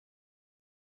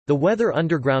The Weather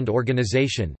Underground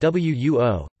Organization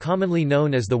 (WUO), commonly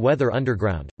known as the Weather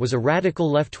Underground, was a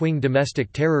radical left-wing domestic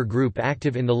terror group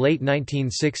active in the late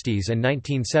 1960s and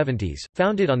 1970s,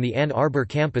 founded on the Ann Arbor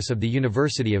campus of the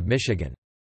University of Michigan.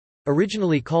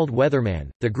 Originally called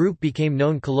Weatherman, the group became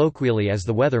known colloquially as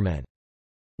the Weathermen.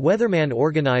 Weatherman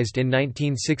organized in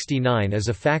 1969 as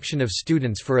a faction of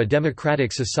Students for a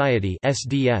Democratic Society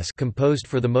 (SDS), composed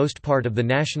for the most part of the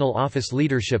national office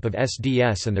leadership of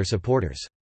SDS and their supporters.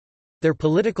 Their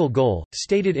political goal,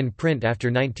 stated in print after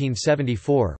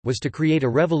 1974, was to create a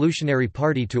revolutionary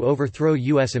party to overthrow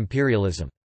U.S. imperialism.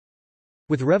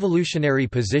 With revolutionary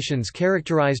positions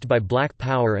characterized by black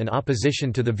power and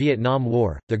opposition to the Vietnam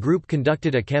War, the group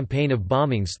conducted a campaign of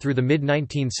bombings through the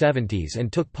mid-1970s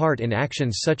and took part in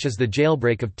actions such as the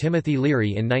jailbreak of Timothy Leary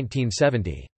in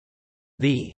 1970.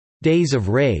 The Days of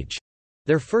Rage,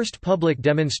 their first public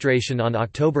demonstration on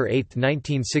October 8,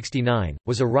 1969,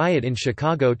 was a riot in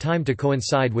Chicago timed to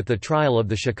coincide with the trial of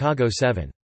the Chicago 7.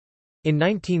 In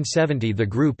 1970 the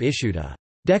group issued a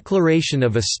 "Declaration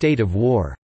of a State of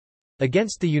War"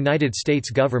 against the United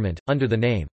States government, under the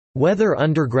name, "Weather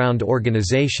Underground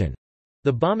Organization."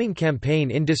 The bombing campaign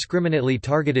indiscriminately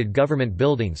targeted government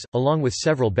buildings, along with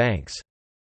several banks.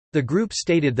 The group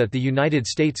stated that the United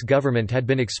States government had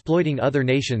been exploiting other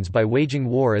nations by waging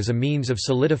war as a means of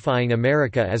solidifying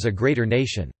America as a greater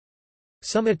nation.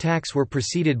 Some attacks were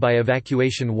preceded by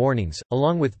evacuation warnings,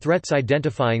 along with threats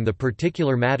identifying the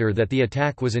particular matter that the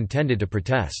attack was intended to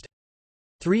protest.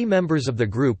 3 members of the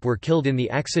group were killed in the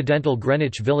accidental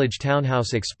Greenwich Village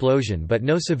townhouse explosion, but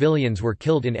no civilians were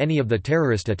killed in any of the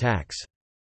terrorist attacks.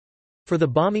 For the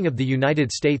bombing of the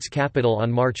United States Capitol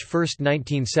on March 1,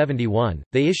 1971,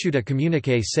 they issued a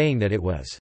communiqué saying that it was,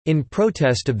 "in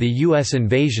protest of the U.S.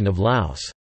 invasion of Laos."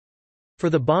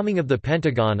 For the bombing of the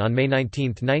Pentagon on May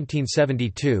 19,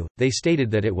 1972, they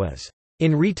stated that it was,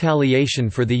 "in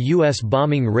retaliation for the U.S.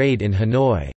 bombing raid in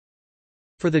Hanoi."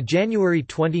 For the January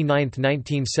 29,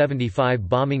 1975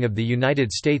 bombing of the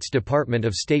United States Department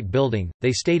of State building,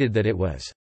 they stated that it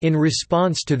was, "in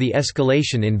response to the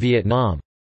escalation in Vietnam."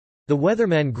 The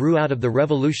Weathermen grew out of the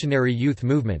Revolutionary Youth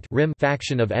Movement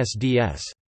faction of SDS.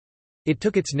 It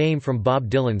took its name from Bob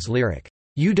Dylan's lyric,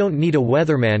 "You don't need a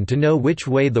weatherman to know which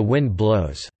way the wind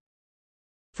blows,"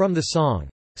 from the song,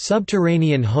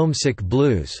 "Subterranean Homesick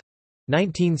Blues",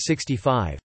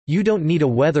 1965. "You don't need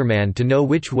a weatherman to know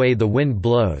which way the wind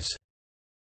blows"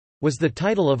 was the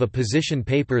title of a position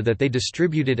paper that they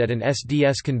distributed at an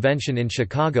SDS convention in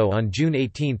Chicago on June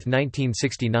 18,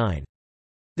 1969.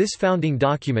 This founding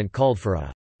document called for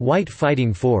a "white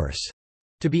fighting force"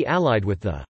 to be allied with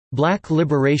the "Black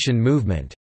Liberation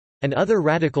Movement" and other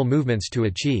radical movements to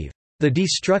achieve the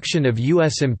destruction of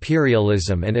U.S.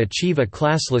 imperialism and achieve a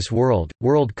classless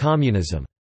world communism.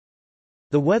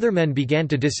 The Weathermen began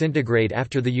to disintegrate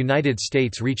after the United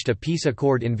States reached a peace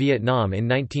accord in Vietnam in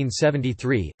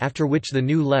 1973, after which the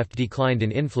New Left declined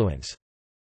in influence.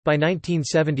 By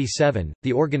 1977,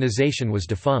 the organization was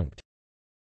defunct.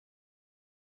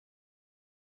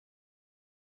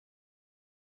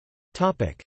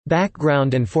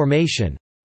 Background and formation.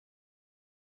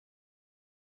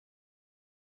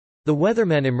 The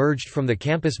Weathermen emerged from the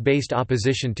campus-based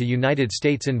opposition to United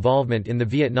States involvement in the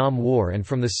Vietnam War and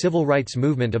from the civil rights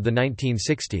movement of the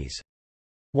 1960s.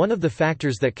 One of the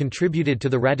factors that contributed to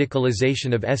the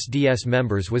radicalization of SDS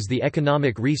members was the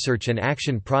Economic Research and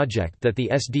Action Project that the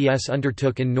SDS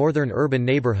undertook in northern urban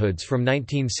neighborhoods from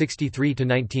 1963 to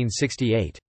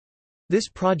 1968. This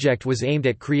project was aimed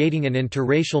at creating an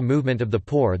interracial movement of the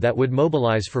poor that would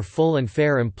mobilize for full and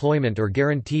fair employment or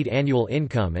guaranteed annual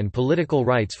income and political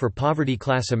rights for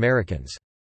poverty-class Americans.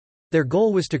 Their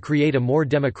goal was to create a more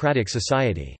democratic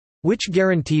society, which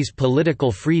guarantees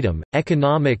political freedom,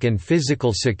 economic and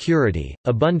physical security,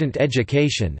 abundant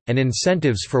education, and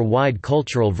incentives for wide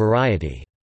cultural variety.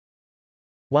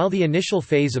 While the initial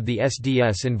phase of the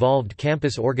SDS involved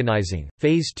campus organizing,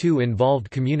 Phase 2 involved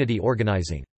community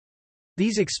organizing.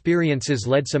 These experiences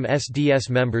led some SDS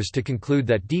members to conclude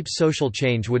that deep social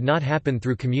change would not happen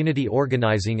through community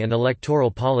organizing and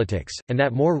electoral politics, and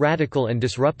that more radical and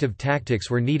disruptive tactics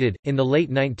were needed. In the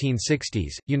late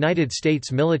 1960s, United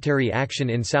States military action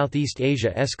in Southeast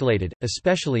Asia escalated,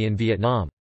 especially in Vietnam.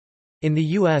 In the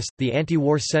U.S., the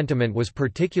anti-war sentiment was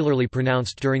particularly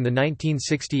pronounced during the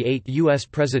 1968 U.S.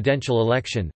 presidential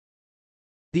election.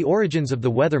 The origins of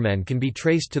the Weathermen can be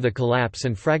traced to the collapse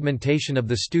and fragmentation of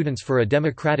the Students for a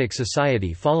Democratic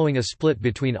Society following a split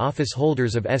between office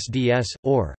holders of SDS,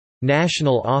 or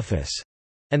national office,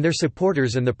 and their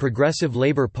supporters and the Progressive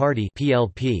Labor Party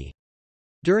 (PLP).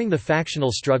 During the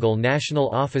factional struggle, national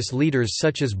office leaders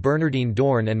such as Bernardine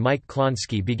Dohrn and Mike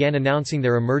Klonsky began announcing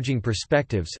their emerging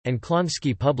perspectives, and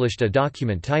Klonsky published a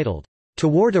document titled,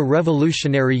 "Toward a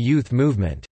Revolutionary Youth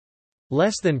Movement."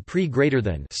 Less than pre greater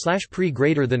than /pre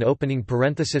greater than opening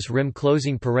parenthesis rim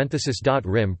closing parenthesis dot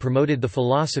rim promoted the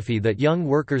philosophy that young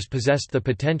workers possessed the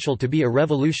potential to be a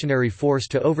revolutionary force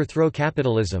to overthrow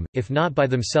capitalism, if not by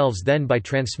themselves then by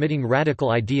transmitting radical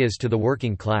ideas to the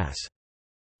working class.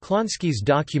 Klonsky's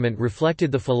document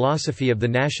reflected the philosophy of the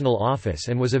national office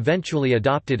and was eventually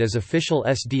adopted as official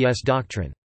SDS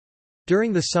doctrine.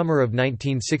 During the summer of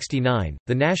 1969,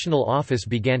 the national office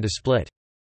began to split.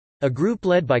 A group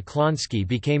led by Klonsky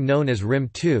became known as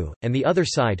Rim II, and the other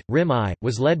side, Rim I,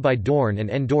 was led by Dohrn and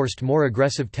endorsed more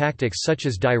aggressive tactics such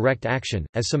as direct action,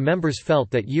 as some members felt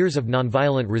that years of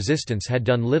nonviolent resistance had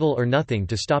done little or nothing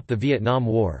to stop the Vietnam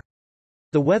War.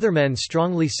 The Weathermen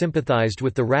strongly sympathized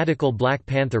with the radical Black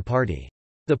Panther Party.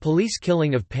 The police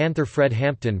killing of Panther Fred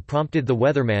Hampton prompted the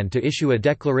Weatherman to issue a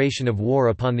declaration of war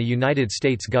upon the United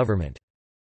States government.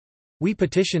 "We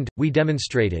petitioned, we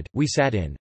demonstrated, we sat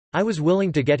in. I was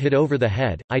willing to get hit over the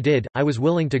head, I did, I was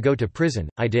willing to go to prison,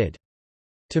 I did.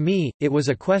 To me, it was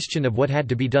a question of what had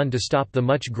to be done to stop the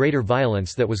much greater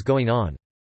violence that was going on."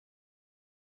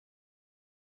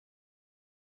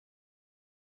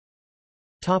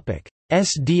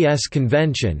 SDS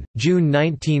Convention, June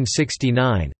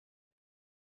 1969.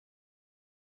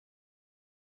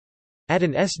 At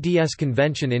an SDS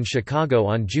convention in Chicago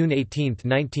on June 18,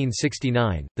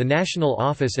 1969, the national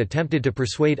office attempted to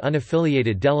persuade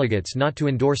unaffiliated delegates not to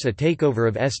endorse a takeover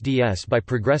of SDS by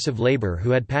Progressive Labor,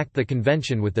 who had packed the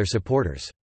convention with their supporters.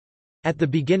 At the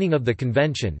beginning of the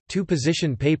convention, two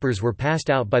position papers were passed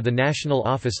out by the national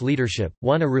office leadership,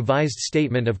 one a revised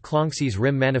statement of Klonsky's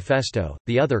Rim Manifesto,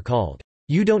 the other called,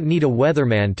 "You Don't Need a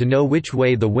Weatherman to Know Which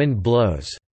Way the Wind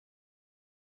Blows."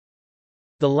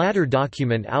 The latter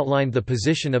document outlined the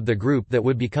position of the group that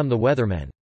would become the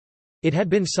Weathermen. It had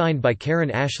been signed by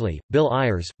Karen Ashley, Bill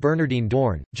Ayers, Bernardine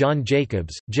Dohrn, John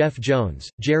Jacobs, Jeff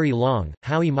Jones, Jerry Long,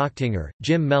 Howie Mochtinger,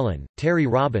 Jim Mellon, Terry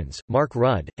Robbins, Mark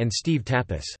Rudd, and Steve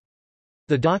Tapas.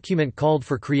 The document called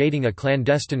for creating a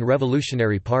clandestine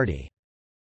revolutionary party.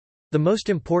 "The most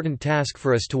important task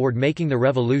for us toward making the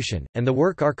revolution, and the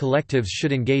work our collectives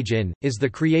should engage in, is the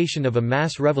creation of a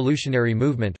mass revolutionary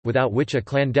movement, without which a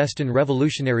clandestine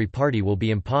revolutionary party will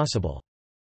be impossible.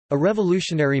 A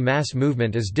revolutionary mass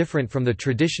movement is different from the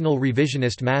traditional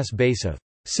revisionist mass base of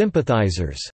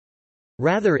sympathizers.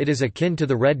 Rather, it is akin to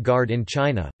the Red Guard in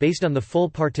China, based on the full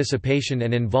participation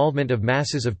and involvement of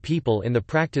masses of people in the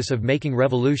practice of making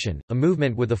revolution, a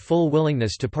movement with a full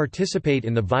willingness to participate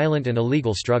in the violent and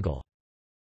illegal struggle."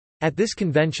 At this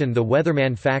convention, the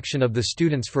Weatherman faction of the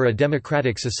Students for a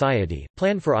Democratic Society,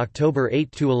 planned for October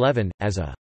 8–11, as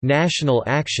a national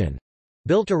action,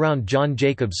 built around John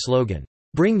Jacobs' slogan,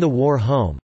 "Bring the war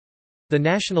home." The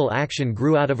national action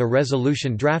grew out of a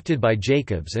resolution drafted by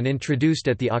Jacobs and introduced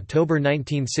at the October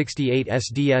 1968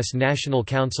 SDS National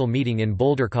Council meeting in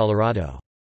Boulder, Colorado.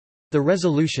 The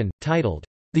resolution, titled,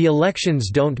 "The Elections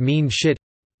Don't Mean Shit.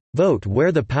 Vote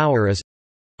Where the Power Is.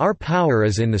 Our Power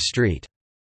Is in the Street,"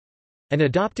 and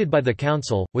adopted by the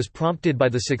Council, was prompted by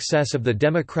the success of the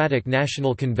Democratic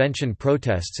National Convention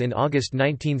protests in August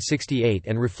 1968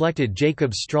 and reflected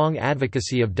Jacobs' strong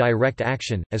advocacy of direct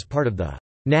action, as part of the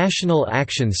National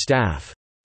Action Staff.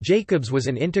 Jacobs was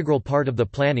an integral part of the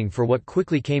planning for what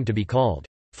quickly came to be called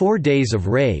 4 Days of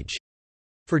Rage.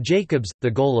 For Jacobs, the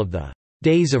goal of the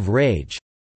Days of Rage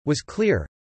was clear.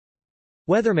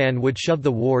 Weatherman would shove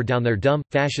the war down their dumb,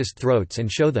 fascist throats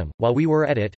and show them, while we were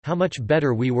at it, how much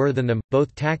better we were than them,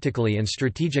 both tactically and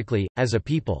strategically, as a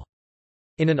people.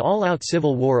 In an all-out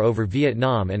civil war over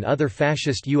Vietnam and other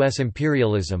fascist U.S.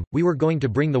 imperialism, we were going to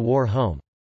bring the war home.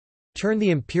 Turn the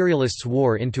imperialists'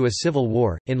 war into a civil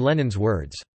war, in Lenin's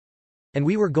words. And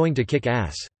we were going to kick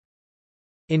ass.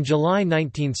 In July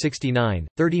 1969,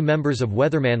 30 members of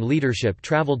Weatherman leadership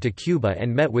traveled to Cuba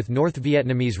and met with North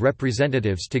Vietnamese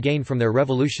representatives to gain from their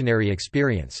revolutionary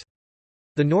experience.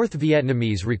 The North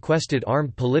Vietnamese requested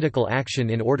armed political action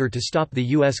in order to stop the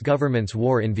U.S. government's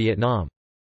war in Vietnam.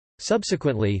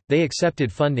 Subsequently, they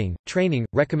accepted funding, training,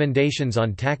 recommendations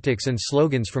on tactics and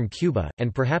slogans from Cuba,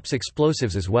 and perhaps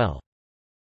explosives as well.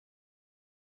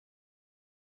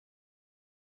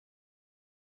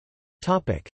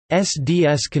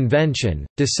 SDS Convention,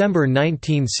 December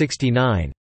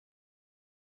 1969.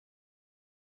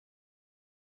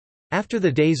 After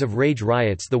the Days of Rage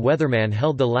riots, the Weatherman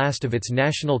held the last of its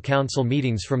National Council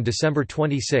meetings from December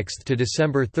 26 to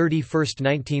December 31,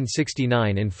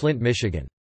 1969 in Flint, Michigan.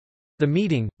 The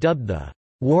meeting, dubbed the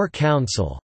War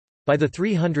Council, by the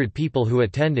 300 people who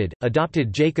attended,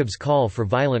 adopted Jacobs' call for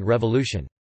violent revolution.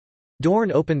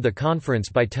 Dorn opened the conference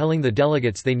by telling the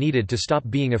delegates they needed to stop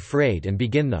being afraid and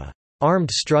begin the armed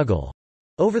struggle.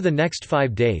 Over the next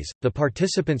 5 days, the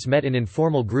participants met in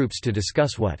informal groups to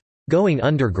discuss what going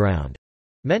underground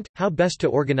meant, how best to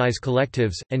organize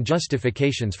collectives, and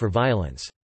justifications for violence.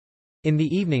 In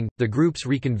the evening, the groups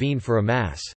reconvened for a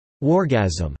mass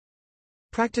wargasm.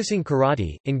 Practicing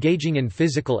karate, engaging in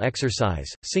physical exercise,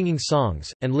 singing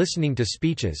songs, and listening to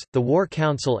speeches, the War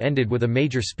Council ended with a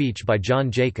major speech by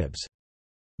John Jacobs.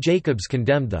 Jacobs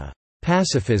condemned the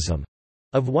pacifism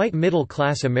of white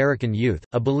middle-class American youth,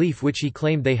 a belief which he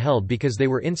claimed they held because they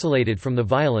were insulated from the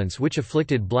violence which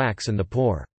afflicted blacks and the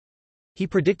poor. He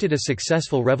predicted a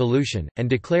successful revolution, and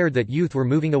declared that youth were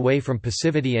moving away from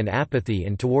passivity and apathy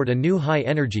and toward a new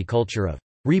high-energy culture of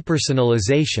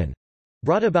repersonalization,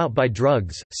 brought about by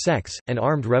drugs, sex, and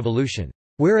armed revolution.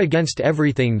 "We're against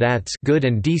everything that's good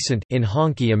and decent in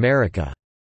honky America,"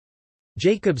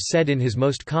 Jacobs said in his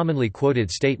most commonly quoted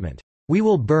statement. "We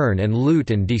will burn and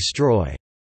loot and destroy.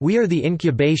 We are the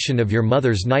incubation of your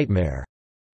mother's nightmare."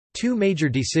 2 major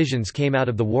decisions came out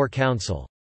of the War Council.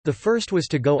 The first was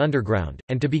to go underground,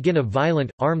 and to begin a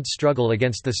violent, armed struggle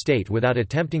against the state without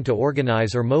attempting to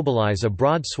organize or mobilize a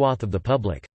broad swath of the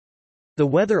public. The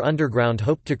Weather Underground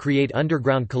hoped to create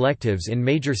underground collectives in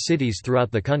major cities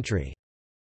throughout the country.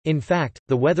 In fact,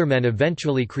 the Weathermen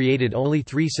eventually created only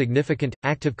 3 significant,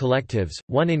 active collectives,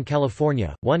 one in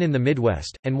California, one in the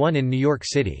Midwest, and one in New York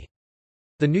City.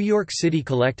 The New York City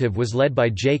collective was led by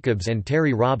Jacobs and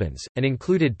Terry Robbins, and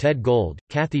included Ted Gold,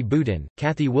 Kathy Boudin,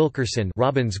 Kathy Wilkerson,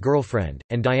 Robbins' girlfriend,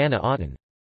 and Diana Oughton.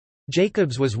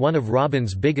 Jacobs was one of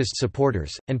Robbins' biggest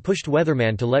supporters, and pushed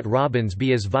Weatherman to let Robbins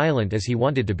be as violent as he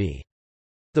wanted to be.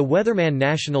 The Weatherman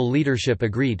national leadership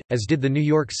agreed, as did the New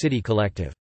York City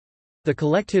collective. The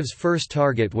collective's first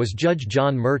target was Judge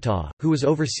John Murtaugh, who was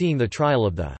overseeing the trial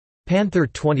of the Panther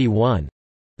 21.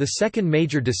 The second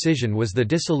major decision was the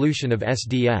dissolution of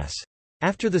SDS.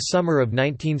 After the summer of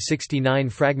 1969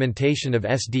 fragmentation of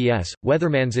SDS,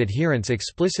 Weatherman's adherents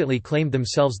explicitly claimed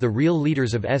themselves the real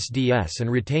leaders of SDS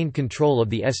and retained control of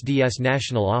the SDS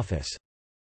national office.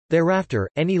 Thereafter,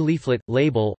 any leaflet,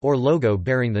 label, or logo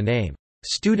bearing the name,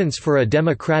 "Students for a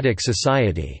Democratic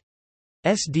Society"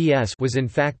 SDS was in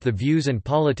fact the views and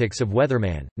politics of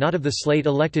Weatherman, not of the slate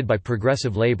elected by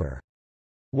Progressive Labor.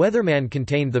 Weatherman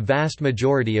contained the vast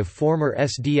majority of former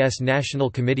SDS National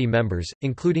Committee members,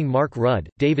 including Mark Rudd,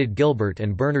 David Gilbert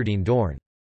and Bernardine Dorn.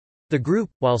 The group,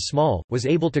 while small, was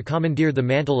able to commandeer the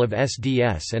mantle of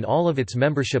SDS and all of its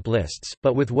membership lists,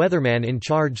 but with Weatherman in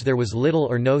charge there was little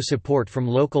or no support from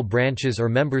local branches or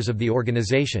members of the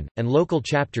organization, and local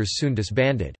chapters soon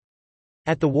disbanded.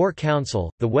 At the War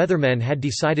Council, the Weathermen had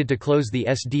decided to close the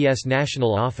SDS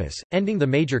national office, ending the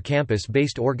major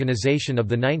campus-based organization of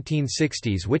the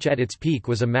 1960s, which at its peak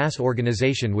was a mass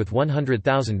organization with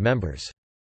 100,000 members.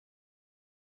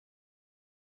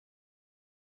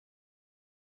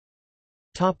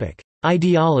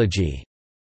 Ideology.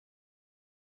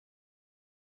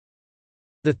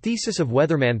 The thesis of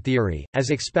Weatherman theory, as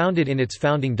expounded in its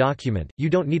founding document, "You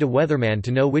don't need a weatherman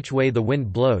to know which way the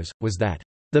wind blows," was that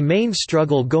the main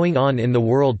struggle going on in the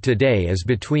world today is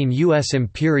between U.S.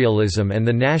 imperialism and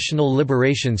the national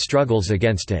liberation struggles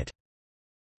against it.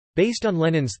 Based on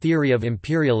Lenin's theory of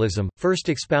imperialism, first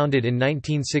expounded in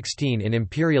 1916 in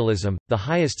Imperialism, the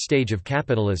Highest Stage of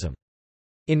Capitalism.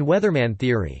 In Weatherman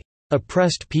theory,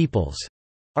 oppressed peoples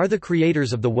are the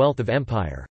creators of the wealth of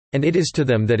empire, and it is to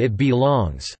them that it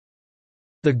belongs.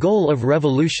 The goal of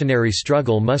revolutionary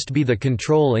struggle must be the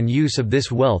control and use of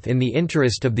this wealth in the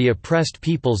interest of the oppressed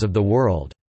peoples of the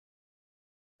world.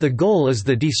 The goal is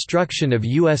the destruction of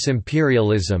U.S.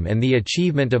 imperialism and the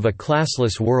achievement of a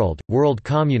classless world, world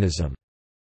communism.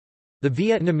 The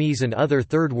Vietnamese and other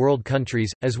Third World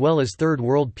countries, as well as Third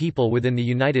World people within the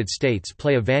United States,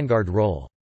 play a vanguard role.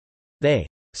 They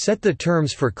set the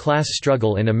terms for class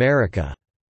struggle in America.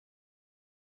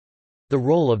 The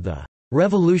role of the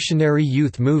revolutionary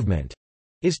youth movement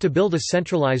is to build a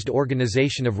centralized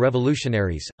organization of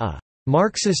revolutionaries, a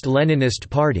Marxist-Leninist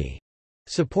party,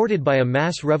 supported by a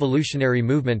mass revolutionary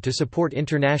movement to support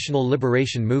international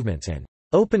liberation movements and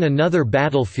open another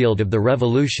battlefield of the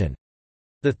revolution.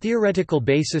 The theoretical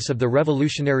basis of the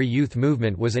revolutionary youth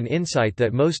movement was an insight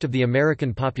that most of the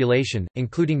American population,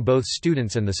 including both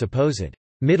students and the supposed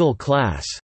middle class,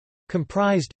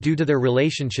 comprised, due to their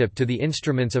relationship to the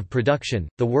instruments of production,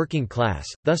 the working class.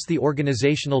 Thus the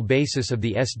organizational basis of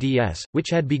the SDS, which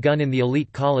had begun in the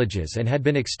elite colleges and had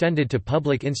been extended to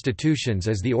public institutions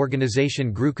as the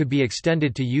organization grew, could be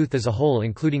extended to youth as a whole,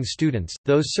 including students,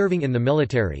 those serving in the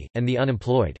military, and the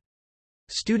unemployed.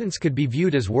 Students could be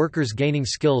viewed as workers gaining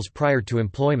skills prior to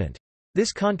employment.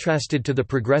 This contrasted to the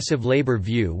progressive labor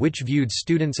view, which viewed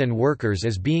students and workers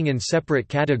as being in separate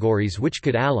categories which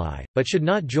could ally, but should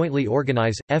not jointly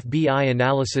organize. FBI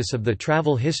analysis of the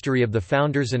travel history of the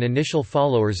founders and initial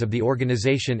followers of the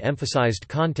organization emphasized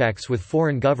contacts with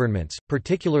foreign governments,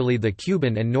 particularly the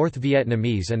Cuban and North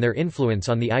Vietnamese, and their influence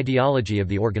on the ideology of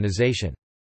the organization.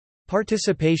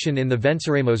 Participation in the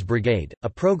Venceremos Brigade, a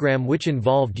program which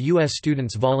involved U.S.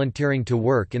 students volunteering to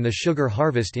work in the sugar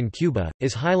harvest in Cuba,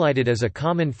 is highlighted as a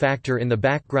common factor in the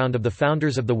background of the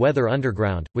founders of the Weather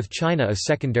Underground, with China a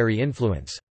secondary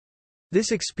influence.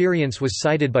 This experience was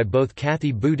cited by both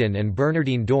Kathy Boudin and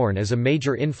Bernardine Dorn as a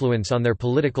major influence on their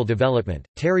political development.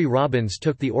 Terry Robbins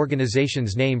took the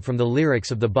organization's name from the lyrics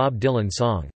of the Bob Dylan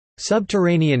song,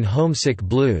 Subterranean Homesick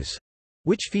Blues,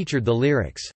 which featured the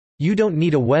lyrics, "You don't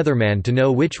need a weatherman to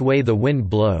know which way the wind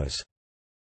blows."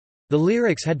 The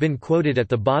lyrics had been quoted at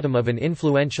the bottom of an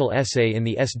influential essay in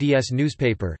the SDS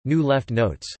newspaper, New Left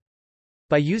Notes.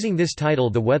 By using this title,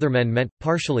 the Weathermen meant,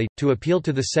 partially, to appeal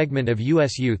to the segment of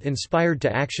U.S. youth inspired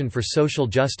to action for social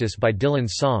justice by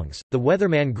Dylan's songs. The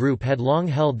Weatherman group had long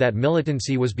held that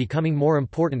militancy was becoming more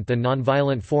important than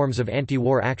nonviolent forms of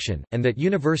anti-war action, and that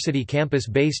university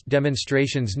campus-based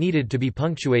demonstrations needed to be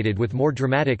punctuated with more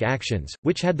dramatic actions,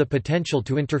 which had the potential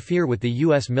to interfere with the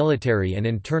U.S. military and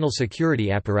internal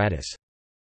security apparatus.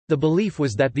 The belief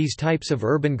was that these types of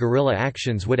urban guerrilla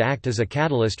actions would act as a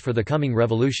catalyst for the coming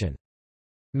revolution.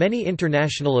 Many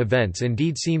international events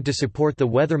indeed seemed to support the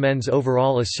Weathermen's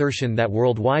overall assertion that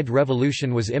worldwide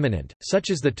revolution was imminent, such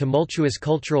as the tumultuous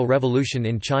Cultural Revolution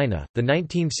in China, the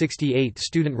 1968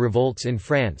 student revolts in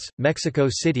France, Mexico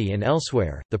City and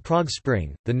elsewhere, the Prague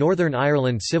Spring, the Northern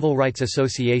Ireland Civil Rights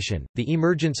Association, the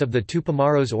emergence of the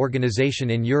Tupamaros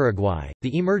organization in Uruguay,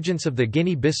 the emergence of the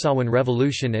Guinea-Bissauan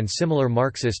Revolution and similar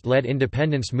Marxist-led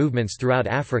independence movements throughout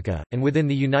Africa, and within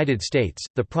the United States,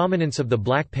 the prominence of the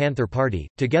Black Panther Party,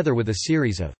 together with a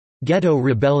series of ghetto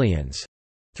rebellions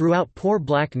throughout poor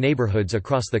black neighborhoods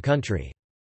across the country.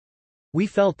 We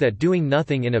felt that doing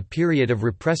nothing in a period of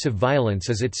repressive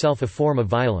violence is itself a form of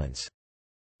violence.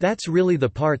 That's really the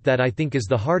part that I think is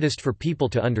the hardest for people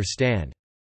to understand.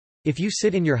 If you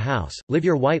sit in your house, live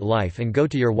your white life and go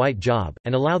to your white job,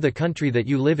 and allow the country that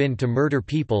you live in to murder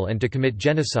people and to commit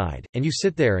genocide, and you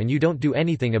sit there and you don't do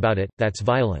anything about it, that's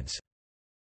violence.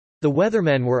 The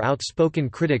Weathermen were outspoken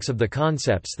critics of the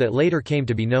concepts that later came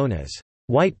to be known as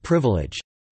white privilege,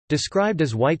 described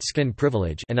as white skin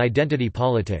privilege, and identity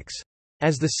politics.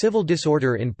 As the civil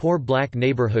disorder in poor black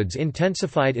neighborhoods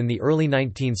intensified in the early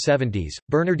 1970s,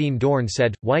 Bernardine Dorn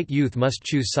said, "White youth must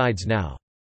choose sides now.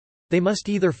 They must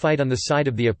either fight on the side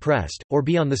of the oppressed, or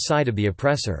be on the side of the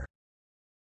oppressor."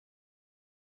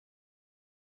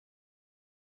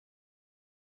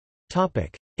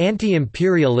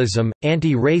 Anti-imperialism,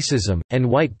 anti-racism, and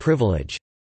white privilege.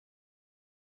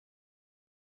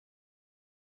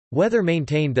 Weather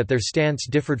maintained that their stance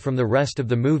differed from the rest of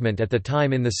the movement at the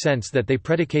time in the sense that they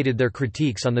predicated their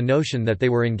critiques on the notion that they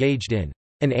were engaged in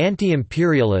an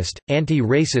anti-imperialist,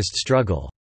 anti-racist struggle.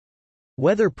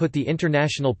 Weather put the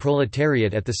international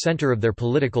proletariat at the center of their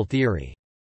political theory.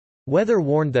 Weather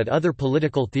warned that other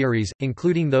political theories,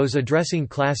 including those addressing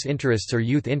class interests or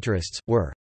youth interests,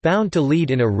 were bound to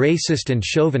lead in a racist and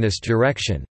chauvinist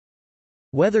direction.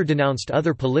 Weather denounced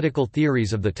other political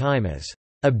theories of the time as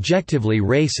objectively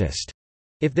racist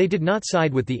if they did not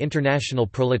side with the international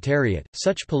proletariat.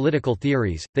 Such political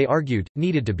theories, they argued,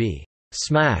 needed to be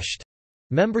smashed.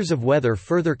 Members of Weather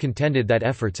further contended that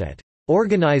efforts at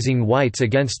organizing whites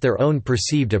against their own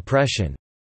perceived oppression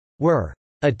were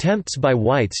attempts by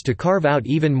whites to carve out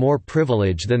even more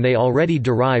privilege than they already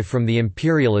derive from the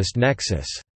imperialist nexus.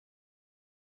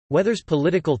 Weather's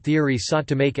political theory sought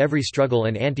to make every struggle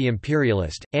an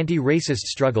anti-imperialist, anti-racist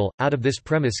struggle. Out of this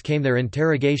premise came their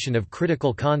interrogation of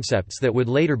critical concepts that would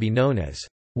later be known as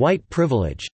white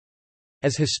privilege.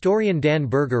 As historian Dan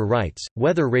Berger writes,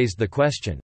 Weather raised the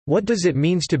question, "What does it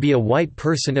mean to be a white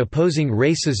person opposing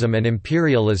racism and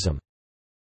imperialism?"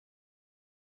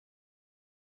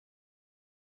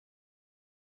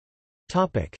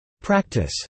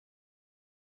 Practice.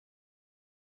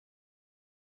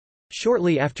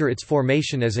 Shortly after its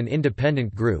formation as an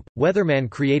independent group, Weatherman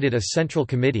created a central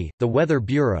committee, the Weather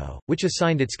Bureau, which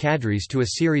assigned its cadres to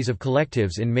a series of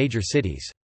collectives in major cities.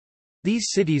 These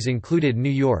cities included New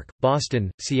York,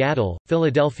 Boston, Seattle,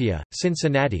 Philadelphia,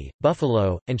 Cincinnati,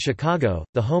 Buffalo, and Chicago,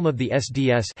 the home of the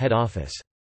SDS head office.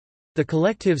 The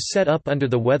collectives set up under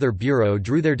the Weather Bureau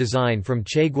drew their design from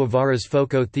Che Guevara's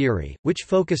FOCO theory, which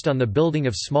focused on the building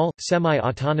of small,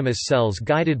 semi-autonomous cells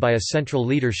guided by a central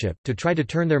leadership, to try to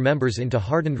turn their members into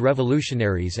hardened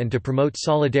revolutionaries and to promote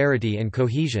solidarity and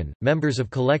cohesion. Members of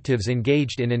collectives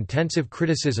engaged in intensive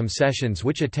criticism sessions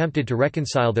which attempted to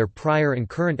reconcile their prior and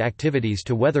current activities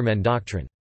to Weathermen doctrine.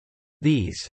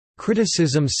 These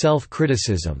criticism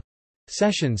self-criticism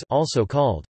sessions, also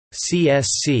called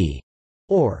CSC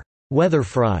or weather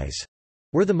fries,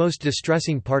 were the most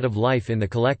distressing part of life in the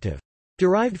collective.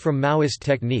 Derived from Maoist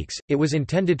techniques, it was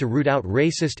intended to root out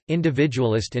racist,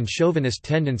 individualist and chauvinist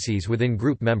tendencies within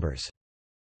group members.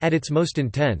 At its most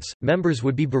intense, members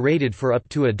would be berated for up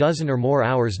to a dozen or more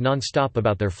hours non-stop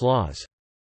about their flaws.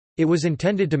 It was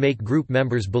intended to make group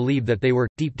members believe that they were,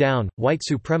 deep down, white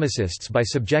supremacists by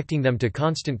subjecting them to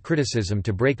constant criticism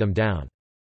to break them down.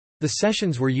 The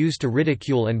sessions were used to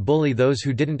ridicule and bully those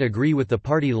who didn't agree with the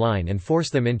party line and force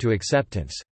them into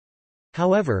acceptance.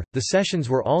 However, the sessions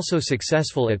were also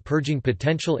successful at purging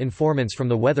potential informants from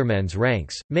the Weathermen's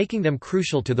ranks, making them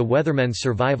crucial to the Weathermen's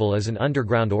survival as an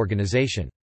underground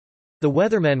organization. The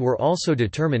Weathermen were also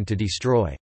determined to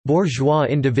destroy bourgeois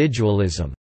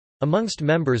individualism amongst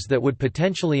members that would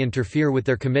potentially interfere with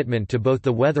their commitment to both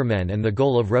the Weathermen and the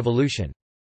goal of revolution.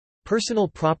 Personal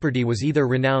property was either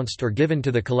renounced or given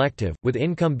to the collective, with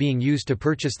income being used to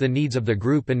purchase the needs of the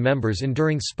group and members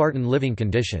enduring Spartan living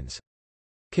conditions.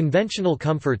 Conventional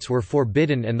comforts were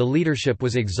forbidden and the leadership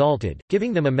was exalted,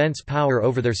 giving them immense power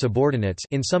over their subordinates.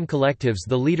 In some collectives,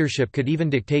 the leadership could even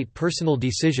dictate personal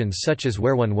decisions such as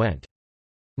where one went.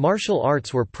 Martial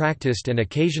arts were practiced and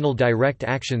occasional direct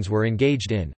actions were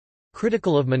engaged in.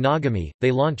 Critical of monogamy,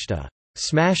 they launched a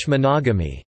smash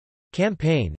monogamy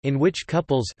campaign, in which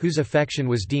couples whose affection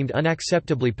was deemed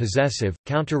unacceptably possessive,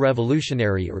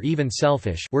 counter-revolutionary or even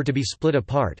selfish were to be split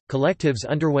apart. Collectives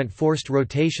underwent forced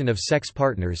rotation of sex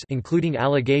partners, including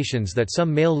allegations that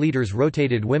some male leaders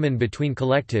rotated women between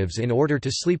collectives in order to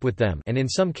sleep with them and in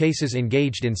some cases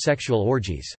engaged in sexual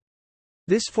orgies.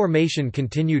 This formation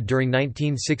continued during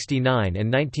 1969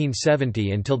 and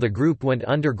 1970 until the group went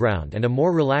underground and a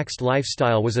more relaxed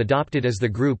lifestyle was adopted as the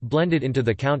group blended into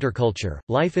the counterculture.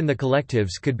 Life in the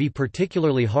collectives could be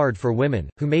particularly hard for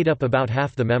women, who made up about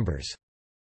half the members.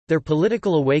 Their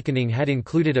political awakening had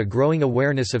included a growing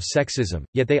awareness of sexism,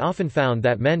 yet they often found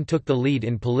that men took the lead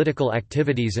in political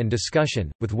activities and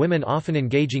discussion, with women often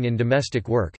engaging in domestic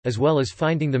work, as well as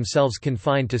finding themselves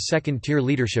confined to second-tier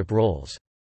leadership roles.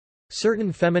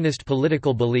 Certain feminist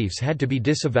political beliefs had to be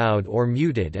disavowed or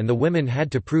muted and the women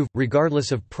had to prove,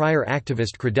 regardless of prior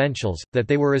activist credentials, that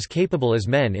they were as capable as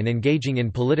men in engaging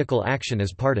in political action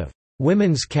as part of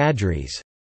women's cadres,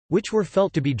 which were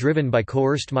felt to be driven by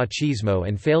coerced machismo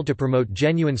and failed to promote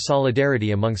genuine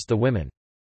solidarity amongst the women.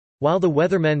 While the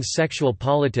Weathermen's sexual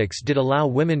politics did allow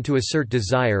women to assert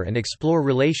desire and explore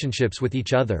relationships with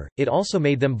each other, it also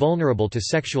made them vulnerable to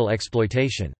sexual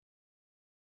exploitation.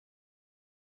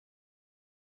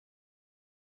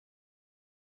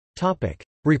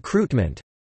 Recruitment.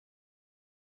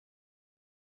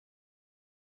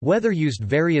 Weather used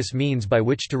various means by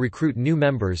which to recruit new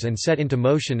members and set into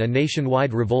motion a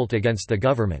nationwide revolt against the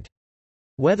government.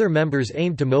 Weather members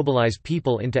aimed to mobilize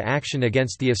people into action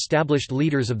against the established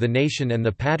leaders of the nation and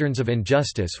the patterns of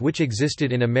injustice which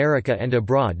existed in America and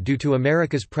abroad due to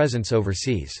America's presence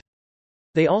overseas.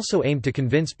 They also aimed to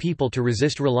convince people to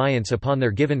resist reliance upon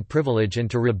their given privilege and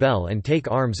to rebel and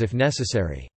take arms if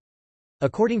necessary.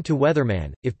 According to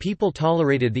Weatherman, if people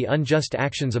tolerated the unjust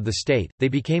actions of the state, they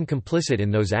became complicit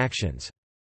in those actions.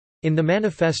 In the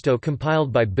manifesto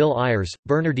compiled by Bill Ayers,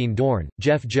 Bernardine Dorn,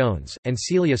 Jeff Jones, and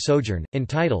Celia Sojourn,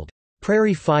 entitled,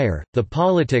 "Prairie Fire: The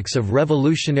Politics of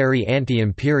Revolutionary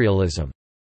Anti-Imperialism,"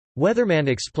 Weatherman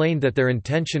explained that their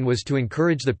intention was to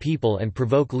encourage the people and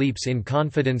provoke leaps in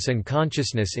confidence and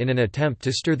consciousness in an attempt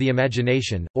to stir the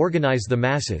imagination, organize the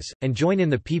masses, and join in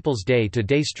the people's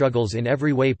day-to-day struggles in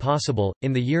every way possible.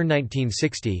 In the year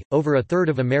 1960, over a third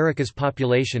of America's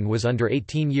population was under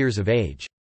 18 years of age.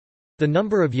 The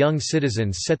number of young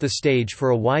citizens set the stage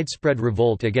for a widespread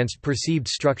revolt against perceived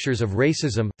structures of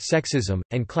racism, sexism,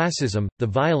 and classism, the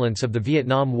violence of the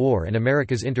Vietnam War and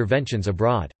America's interventions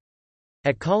abroad.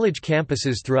 At college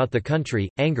campuses throughout the country,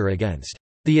 anger against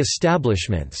the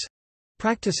establishment's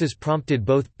practices prompted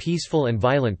both peaceful and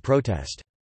violent protest.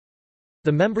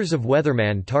 The members of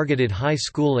Weatherman targeted high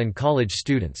school and college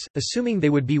students, assuming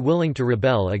they would be willing to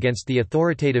rebel against the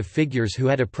authoritative figures who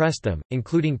had oppressed them,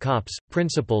 including cops,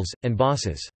 principals, and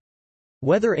bosses.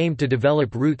 Weather aimed to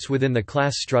develop roots within the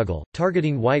class struggle,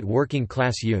 targeting white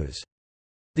working-class youths.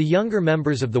 The younger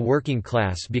members of the working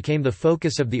class became the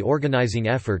focus of the organizing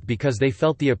effort because they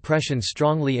felt the oppression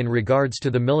strongly in regards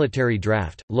to the military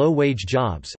draft, low-wage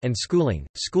jobs, and schooling.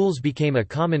 Schools became a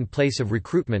common place of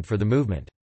recruitment for the movement.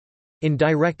 In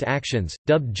direct actions,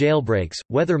 dubbed jailbreaks,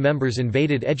 Weather members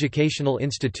invaded educational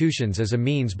institutions as a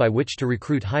means by which to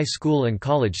recruit high school and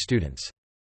college students.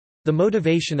 The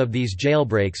motivation of these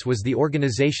jailbreaks was the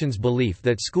organization's belief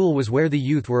that school was where the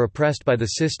youth were oppressed by the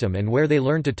system and where they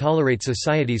learned to tolerate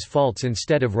society's faults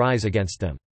instead of rise against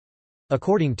them.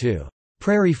 According to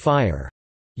Prairie Fire,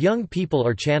 young people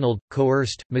are channeled,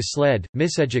 coerced, misled,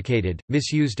 miseducated,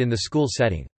 misused in the school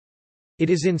setting. It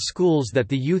is in schools that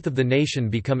the youth of the nation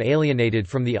become alienated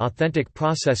from the authentic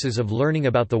processes of learning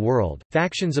about the world.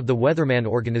 Factions of the Weatherman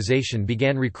organization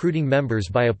began recruiting members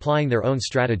by applying their own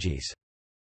strategies.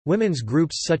 Women's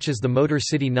groups such as the Motor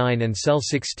City 9 and Cell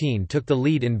 16 took the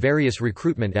lead in various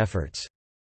recruitment efforts.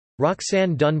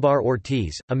 Roxanne Dunbar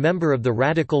Ortiz, a member of the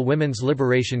radical women's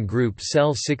liberation group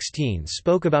Cell 16,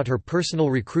 spoke about her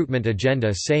personal recruitment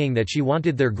agenda, saying that she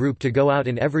wanted their group to go out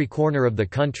in every corner of the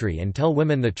country and tell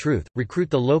women the truth,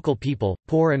 recruit the local people,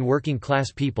 poor and working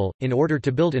class people, in order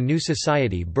to build a new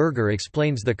society. Berger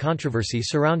explains the controversy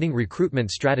surrounding recruitment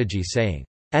strategy, saying,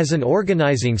 "As an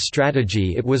organizing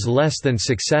strategy it was less than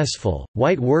successful.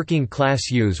 White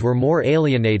working-class youths were more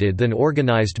alienated than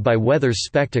organized by Weather's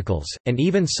spectacles, and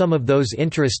even some of those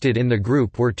interested in the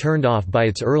group were turned off by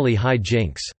its early high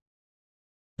jinks."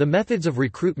 The methods of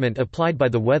recruitment applied by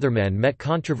the Weathermen met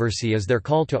controversy as their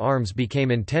call to arms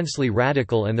became intensely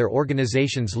radical and their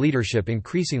organization's leadership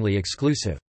increasingly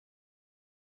exclusive.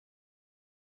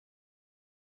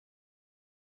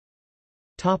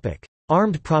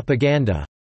 Armed propaganda.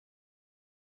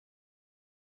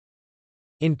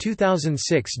 In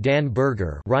 2006, Dan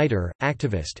Berger, writer,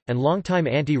 activist, and longtime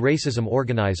anti-racism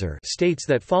organizer, states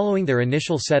that following their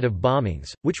initial set of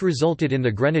bombings, which resulted in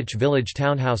the Greenwich Village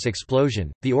townhouse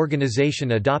explosion, the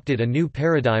organization adopted a new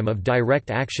paradigm of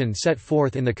direct action set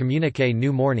forth in the communiqué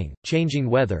New Morning, Changing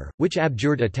Weather, which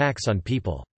abjured attacks on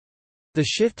people. The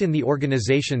shift in the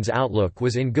organization's outlook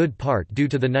was in good part due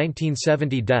to the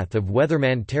 1970 death of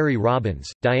weatherman Terry Robbins,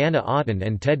 Diana Oughton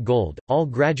and Ted Gold, all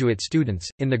graduate students,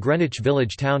 in the Greenwich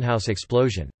Village townhouse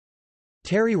explosion.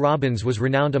 Terry Robbins was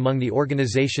renowned among the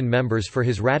organization members for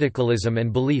his radicalism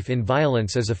and belief in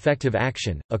violence as effective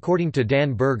action. According to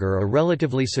Dan Berger, a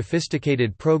relatively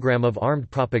sophisticated program of armed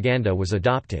propaganda was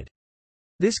adopted.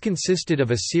 This consisted of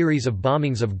a series of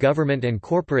bombings of government and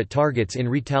corporate targets in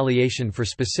retaliation for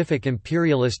specific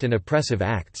imperialist and oppressive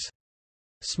acts.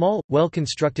 Small,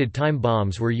 well-constructed time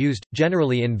bombs were used,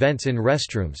 generally in vents in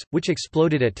restrooms, which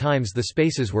exploded at times the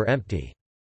spaces were empty.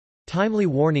 Timely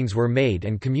warnings were made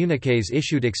and communiques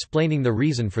issued explaining the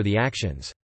reason for the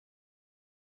actions.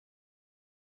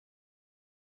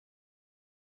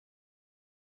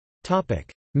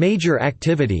 Major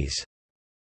activities.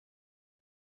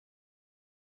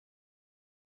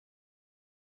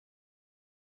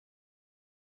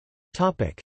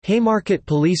 Haymarket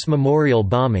Police Memorial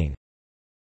bombing.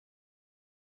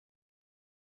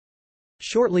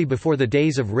 Shortly before the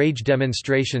Days of Rage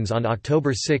demonstrations on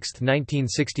October 6,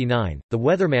 1969, the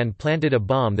Weatherman planted a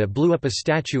bomb that blew up a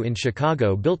statue in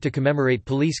Chicago built to commemorate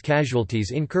police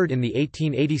casualties incurred in the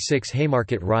 1886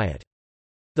 Haymarket riot.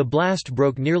 The blast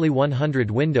broke nearly 100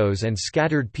 windows and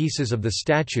scattered pieces of the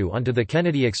statue onto the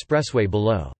Kennedy Expressway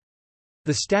below.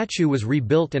 The statue was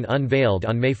rebuilt and unveiled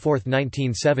on May 4,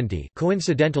 1970,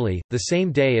 coincidentally, the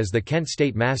same day as the Kent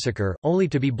State Massacre, only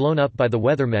to be blown up by the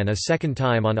Weathermen a second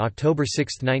time on October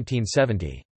 6,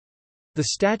 1970. The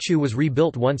statue was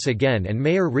rebuilt once again and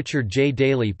Mayor Richard J.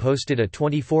 Daley posted a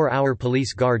 24-hour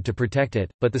police guard to protect it,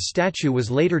 but the statue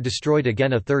was later destroyed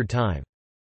again a third time.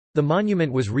 The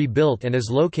monument was rebuilt and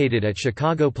is located at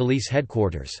Chicago Police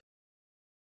Headquarters.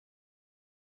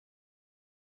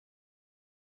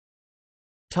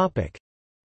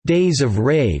 Days of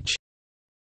Rage.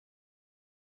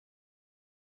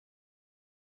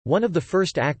 One of the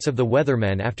first acts of the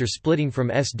Weathermen after splitting from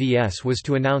SDS was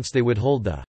to announce they would hold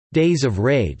the Days of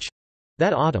Rage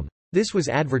that autumn. This was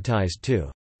advertised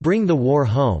to bring the war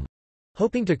home,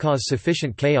 hoping to cause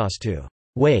sufficient chaos to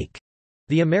wake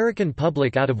the American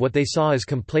public out of what they saw as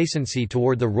complacency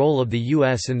toward the role of the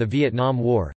U.S. in the Vietnam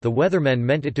War. The Weathermen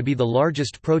meant it to be the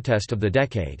largest protest of the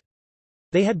decade.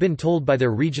 They had been told by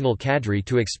their regional cadre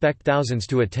to expect thousands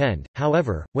to attend,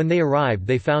 however, when they arrived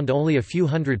they found only a few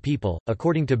hundred people.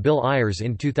 According to Bill Ayers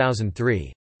in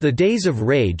 2003, The Days of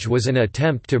Rage was an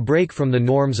attempt to break from the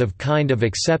norms of kind of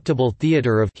acceptable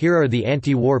theater of here are the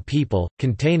anti-war people,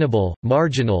 containable,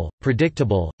 marginal,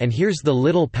 predictable, and here's the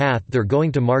little path they're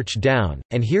going to march down,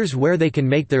 and here's where they can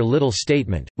make their little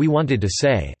statement. We wanted to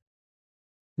say,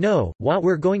 no, what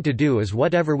we're going to do is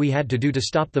whatever we had to do to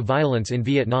stop the violence in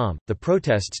Vietnam. The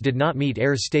protests did not meet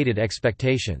AIR's stated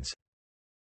expectations.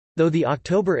 Though the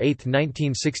October 8,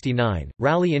 1969,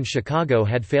 rally in Chicago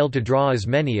had failed to draw as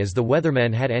many as the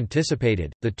weathermen had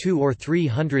anticipated, the 200 or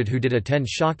 300 who did attend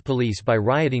shocked police by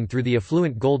rioting through the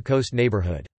affluent Gold Coast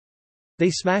neighborhood. They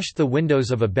smashed the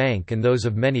windows of a bank and those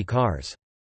of many cars.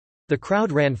 The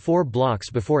crowd ran 4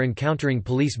 blocks before encountering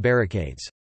police barricades.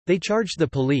 They charged the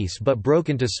police but broke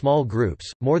into small groups.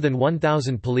 More than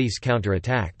 1,000 police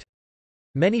counterattacked.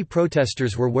 Many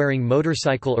protesters were wearing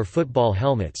motorcycle or football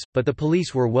helmets, but the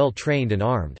police were well trained and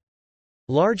armed.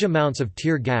 Large amounts of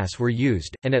tear gas were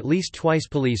used, and at least twice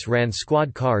police ran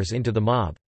squad cars into the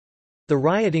mob. The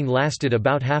rioting lasted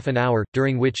about half an hour,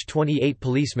 during which 28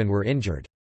 policemen were injured.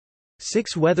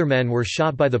 6 weathermen were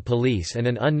shot by the police and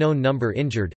an unknown number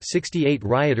injured. 68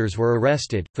 rioters were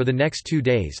arrested. For the next 2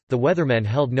 days, the weathermen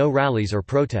held no rallies or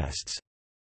protests.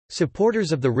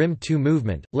 Supporters of the RIM 2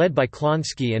 movement, led by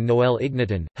Klonsky and Noel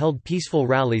Ignatin, held peaceful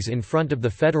rallies in front of the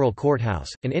federal courthouse,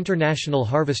 an international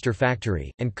harvester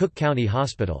factory, and Cook County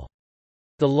Hospital.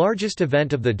 The largest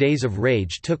event of the Days of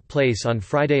Rage took place on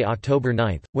Friday, October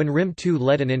 9, when RIM 2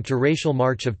 led an interracial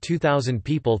march of 2,000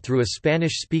 people through a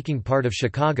Spanish-speaking part of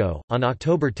Chicago. On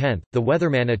October 10, the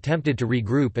weathermen attempted to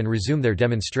regroup and resume their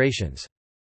demonstrations.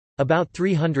 About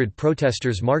 300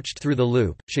 protesters marched through the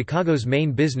Loop, Chicago's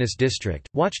main business district,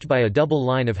 watched by a double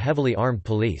line of heavily armed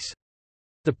police.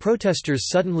 The protesters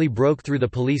suddenly broke through the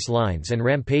police lines and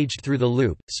rampaged through the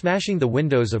Loop, smashing the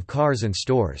windows of cars and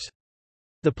stores.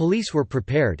 The police were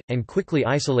prepared, and quickly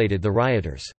isolated the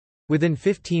rioters. Within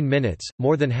 15 minutes,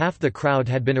 more than half the crowd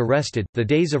had been arrested. The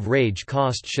Days of Rage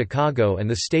cost Chicago and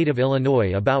the state of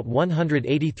Illinois about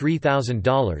 $183,000,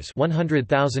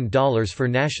 $100,000 for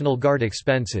National Guard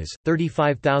expenses,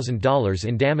 $35,000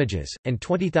 in damages, and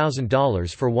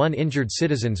 $20,000 for one injured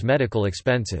citizen's medical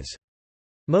expenses.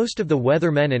 Most of the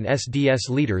weathermen and SDS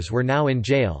leaders were now in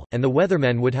jail, and the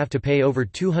weathermen would have to pay over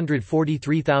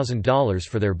 $243,000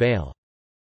 for their bail.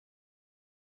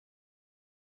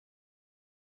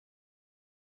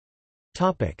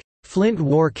 Flint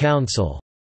War Council.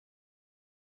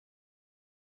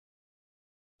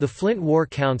 The Flint War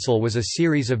Council was a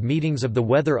series of meetings of the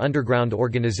Weather Underground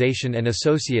Organization and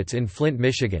Associates in Flint,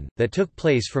 Michigan, that took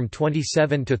place from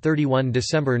 27 to 31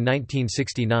 December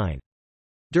 1969.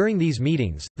 During these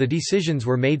meetings, the decisions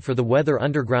were made for the Weather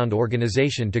Underground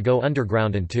Organization to go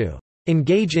underground and to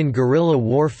engage in guerrilla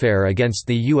warfare against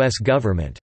the U.S.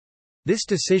 government. This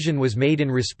decision was made in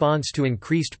response to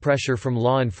increased pressure from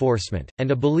law enforcement,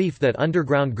 and a belief that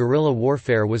underground guerrilla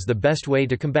warfare was the best way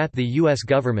to combat the U.S.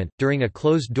 government. During a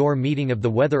closed-door meeting of the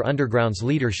Weather Underground's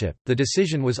leadership, the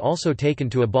decision was also taken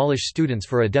to abolish students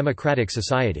for a democratic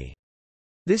society.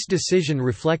 This decision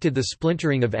reflected the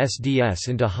splintering of SDS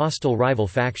into hostile rival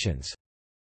factions.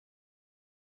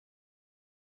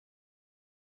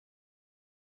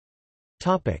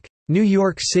 New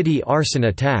York City arson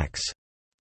attacks.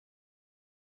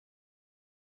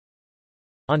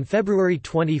 On February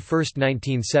 21,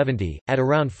 1970, at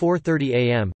around 4:30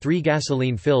 a.m., 3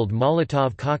 gasoline-filled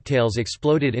Molotov cocktails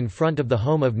exploded in front of the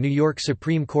home of New York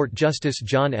Supreme Court Justice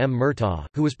John M. Murtaugh,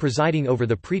 who was presiding over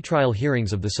the pretrial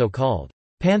hearings of the so-called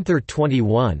Panther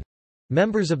 21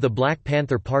 members of the Black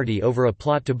Panther Party over a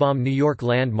plot to bomb New York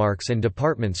landmarks and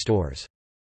department stores.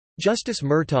 Justice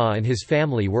Murtaugh and his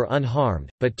family were unharmed,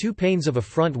 but 2 panes of a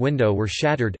front window were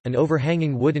shattered, an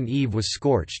overhanging wooden eave was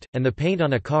scorched, and the paint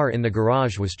on a car in the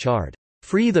garage was charred.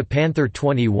 "Free the Panther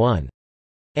 21"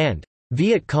 and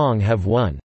 "Viet Cong have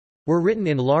won" were written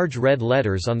in large red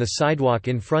letters on the sidewalk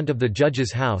in front of the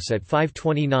judge's house at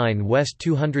 529 West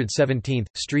 217th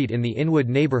Street in the Inwood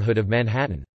neighborhood of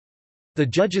Manhattan. The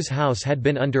judge's house had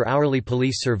been under hourly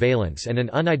police surveillance, and an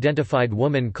unidentified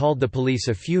woman called the police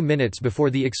a few minutes before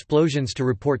the explosions to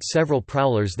report several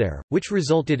prowlers there, which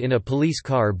resulted in a police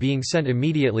car being sent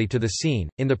immediately to the scene.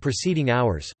 In the preceding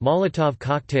hours, Molotov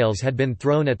cocktails had been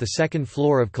thrown at the second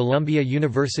floor of Columbia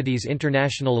University's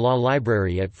International Law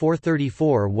Library at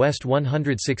 434 West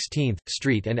 116th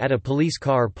Street and at a police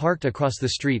car parked across the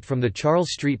street from the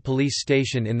Charles Street Police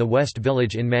Station in the West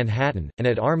Village in Manhattan, and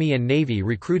at Army and Navy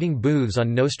recruiting booths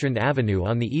on Nostrand Avenue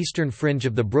on the eastern fringe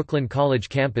of the Brooklyn College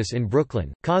campus in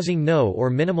Brooklyn, causing no or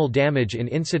minimal damage in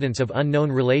incidents of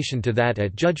unknown relation to that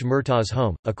at Judge Murtaugh's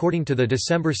home, according to the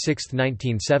December 6,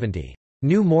 1970,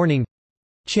 New Morning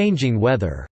Changing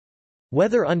Weather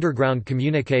Weather Underground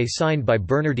communique signed by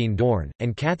Bernardine Dorn,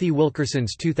 and Kathy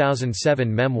Wilkerson's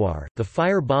 2007 memoir, The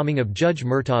Fire Bombing of Judge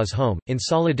Murtaugh's Home, in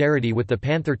solidarity with the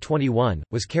Panther 21,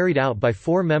 was carried out by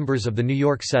 4 members of the New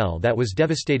York cell that was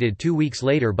devastated 2 weeks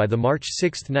later by the March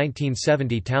 6,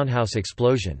 1970 townhouse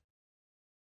explosion.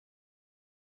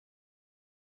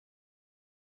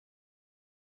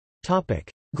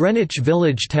 Greenwich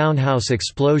Village townhouse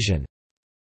explosion.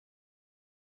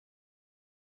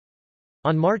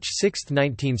 On March 6,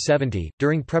 1970,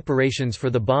 during preparations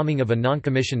for the bombing of a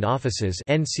noncommissioned officers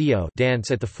 (NCO) dance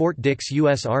at the Fort Dix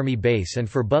U.S. Army Base and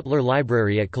for Butler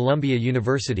Library at Columbia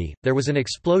University, there was an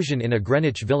explosion in a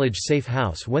Greenwich Village safe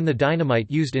house when the dynamite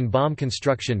used in bomb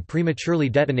construction prematurely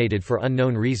detonated for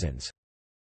unknown reasons.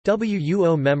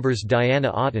 WUO members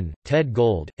Diana Oughton, Ted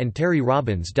Gold, and Terry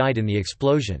Robbins died in the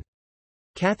explosion.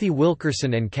 Kathy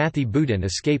Wilkerson and Kathy Boudin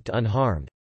escaped unharmed.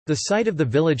 The site of the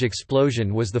village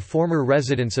explosion was the former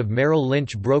residence of Merrill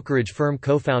Lynch brokerage firm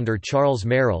co-founder Charles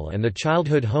Merrill and the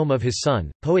childhood home of his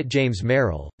son, poet James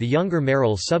Merrill. The younger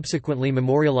Merrill subsequently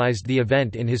memorialized the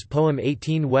event in his poem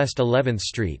 18 West 11th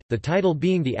Street, the title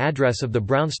being the address of the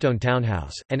brownstone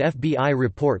townhouse. An FBI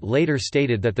report later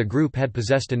stated that the group had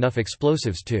possessed enough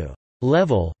explosives to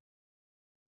level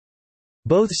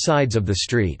both sides of the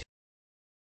street.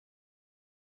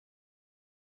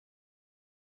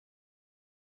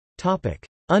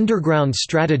 Underground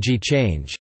strategy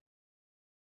change.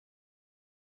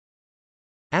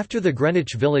 After the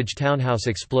Greenwich Village townhouse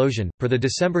explosion, per the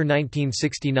December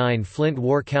 1969 Flint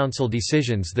War Council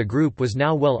decisions, the group was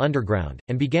now well underground,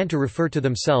 and began to refer to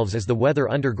themselves as the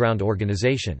Weather Underground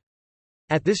Organization.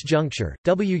 At this juncture,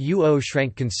 WUO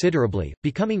shrank considerably,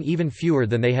 becoming even fewer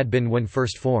than they had been when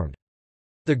first formed.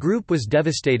 The group was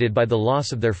devastated by the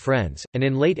loss of their friends, and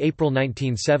in late April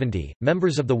 1970,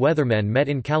 members of the Weathermen met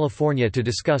in California to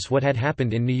discuss what had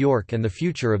happened in New York and the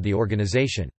future of the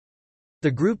organization. The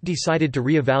group decided to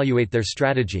reevaluate their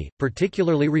strategy,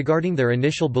 particularly regarding their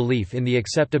initial belief in the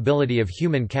acceptability of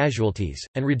human casualties,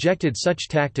 and rejected such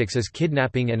tactics as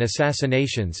kidnapping and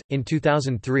assassinations. In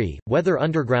 2003, Weather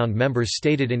Underground members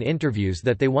stated in interviews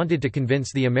that they wanted to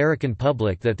convince the American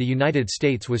public that the United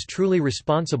States was truly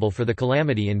responsible for the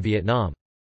calamity in Vietnam.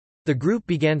 The group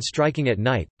began striking at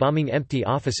night, bombing empty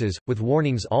offices, with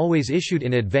warnings always issued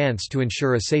in advance to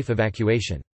ensure a safe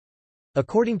evacuation.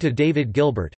 According to David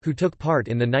Gilbert, who took part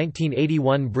in the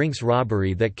 1981 Brinks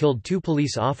robbery that killed 2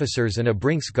 police officers and a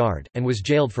Brinks guard, and was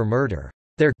jailed for murder,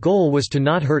 "Their goal was to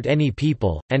not hurt any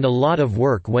people, and a lot of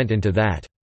work went into that.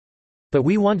 But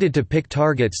we wanted to pick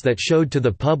targets that showed to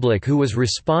the public who was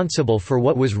responsible for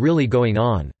what was really going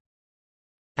on."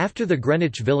 After the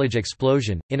Greenwich Village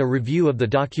explosion, in a review of the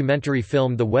documentary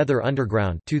film The Weather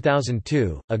Underground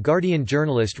 2002, a Guardian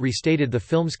journalist restated the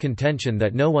film's contention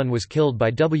that no one was killed by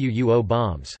WUO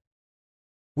bombs.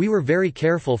 "We were very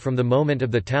careful from the moment of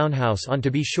the townhouse on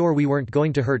to be sure we weren't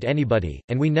going to hurt anybody,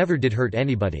 and we never did hurt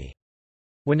anybody.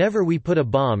 Whenever we put a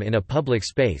bomb in a public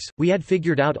space, we had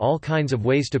figured out all kinds of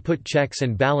ways to put checks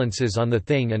and balances on the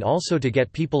thing and also to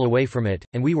get people away from it,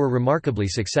 and we were remarkably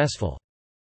successful."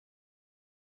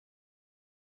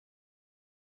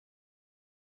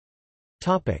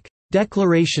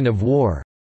 Declaration of war.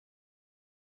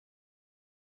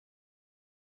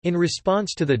 In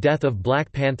response to the death of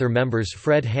Black Panther members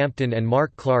Fred Hampton and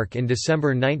Mark Clark in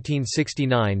December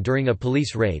 1969 during a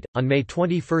police raid, on May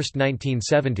 21,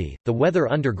 1970, the Weather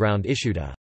Underground issued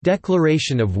a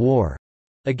 «declaration of war»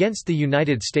 against the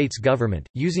United States government,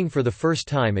 using for the first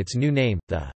time its new name,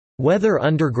 the «Weather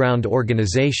Underground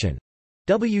Organization»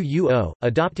 WUO,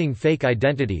 adopting fake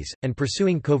identities, and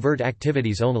pursuing covert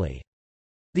activities only.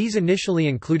 These initially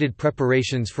included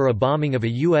preparations for a bombing of a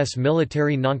U.S.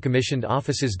 military noncommissioned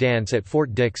officers' dance at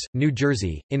Fort Dix, New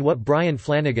Jersey, in what Brian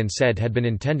Flanagan said had been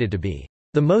intended to be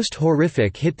the most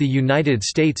horrific hit the United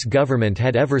States government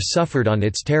had ever suffered on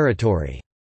its territory.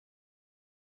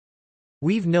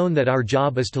 "We've known that our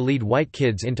job is to lead white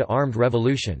kids into armed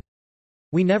revolution.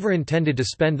 We never intended to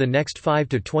spend the next 5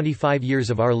 to 25 years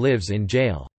of our lives in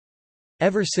jail.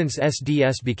 Ever since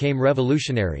SDS became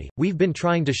revolutionary, we've been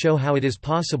trying to show how it is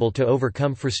possible to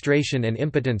overcome frustration and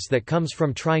impotence that comes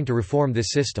from trying to reform this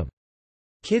system.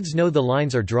 Kids know the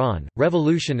lines are drawn,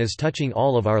 revolution is touching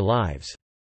all of our lives.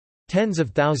 Tens of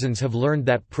thousands have learned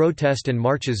that protest and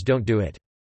marches don't do it.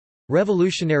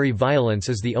 Revolutionary violence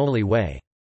is the only way."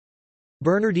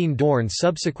 Bernardine Dorn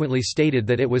subsequently stated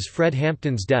that it was Fred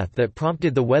Hampton's death that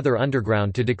prompted the Weather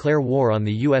Underground to declare war on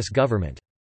the U.S. government.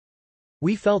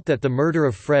 "We felt that the murder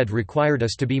of Fred required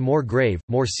us to be more grave,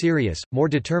 more serious, more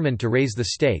determined to raise the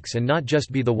stakes and not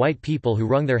just be the white people who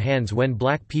wrung their hands when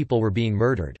black people were being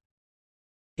murdered."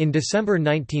 In December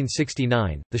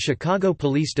 1969, the Chicago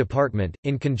Police Department,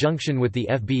 in conjunction with the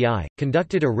FBI,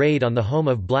 conducted a raid on the home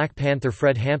of Black Panther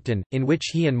Fred Hampton, in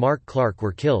which he and Mark Clark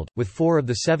were killed, with 4 of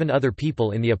the 7 other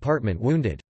people in the apartment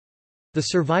wounded. The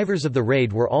survivors of the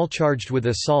raid were all charged with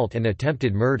assault and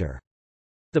attempted murder.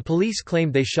 The police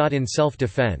claimed they shot in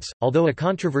self-defense, although a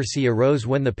controversy arose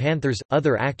when the Panthers,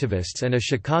 other activists and a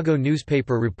Chicago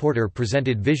newspaper reporter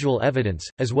presented visual evidence,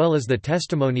 as well as the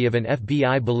testimony of an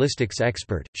FBI ballistics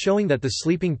expert, showing that the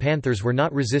sleeping Panthers were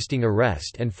not resisting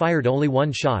arrest and fired only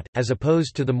 1 shot, as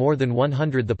opposed to the more than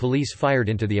 100 the police fired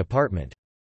into the apartment.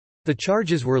 The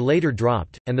charges were later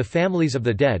dropped, and the families of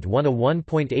the dead won a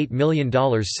 $1.8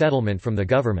 million settlement from the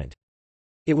government.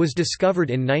 It was discovered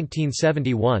in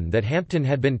 1971 that Hampton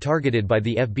had been targeted by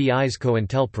the FBI's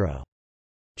COINTELPRO.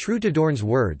 True to Dorn's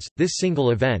words, this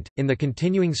single event, in the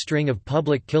continuing string of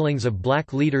public killings of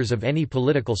black leaders of any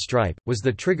political stripe, was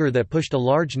the trigger that pushed a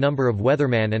large number of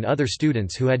weathermen and other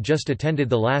students who had just attended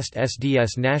the last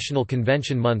SDS National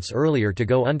Convention months earlier to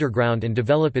go underground and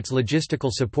develop its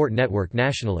logistical support network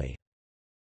nationally.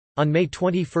 On May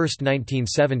 21,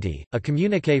 1970, a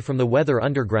communiqué from the Weather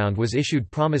Underground was issued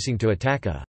promising to attack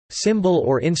a "symbol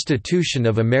or institution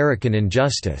of American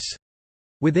injustice"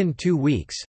 within 2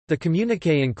 weeks. The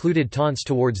communiqué included taunts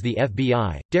towards the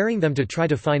FBI, daring them to try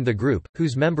to find the group,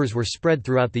 whose members were spread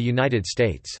throughout the United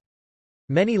States.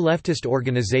 Many leftist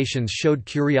organizations showed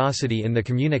curiosity in the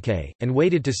communiqué, and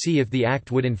waited to see if the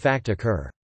act would in fact occur.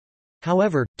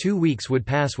 However, 2 weeks would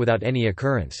pass without any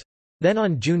occurrence. Then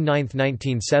on June 9,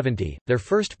 1970, their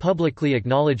first publicly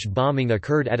acknowledged bombing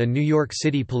occurred at a New York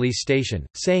City police station,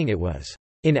 saying it was,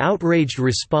 "in outraged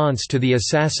response to the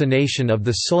assassination of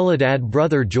the Soledad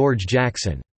brother George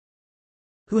Jackson,"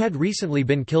 who had recently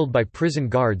been killed by prison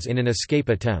guards in an escape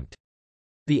attempt.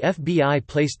 The FBI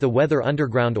placed the Weather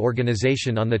Underground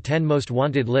organization on the 10 most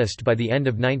wanted list by the end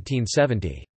of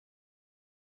 1970.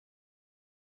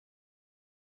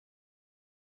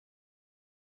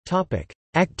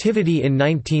 Activity in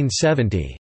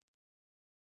 1970.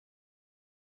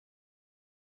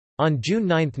 On June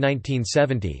 9,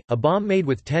 1970, a bomb made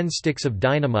with 10 sticks of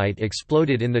dynamite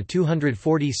exploded in the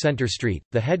 240 Center Street,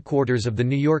 the headquarters of the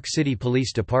New York City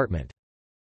Police Department.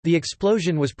 The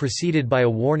explosion was preceded by a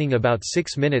warning about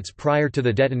 6 minutes prior to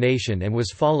the detonation and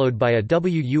was followed by a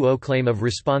WUO claim of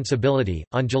responsibility.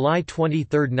 On July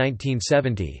 23,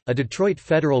 1970, a Detroit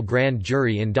federal grand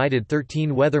jury indicted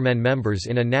 13 Weathermen members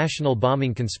in a national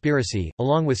bombing conspiracy,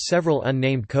 along with several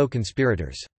unnamed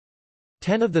co-conspirators.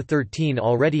 10 of the 13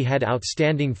 already had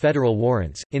outstanding federal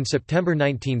warrants. In September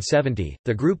 1970,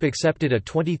 the group accepted a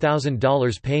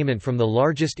 $20,000 payment from the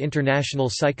largest international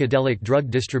psychedelic drug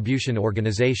distribution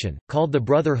organization, called the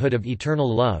Brotherhood of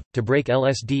Eternal Love, to break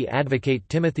LSD advocate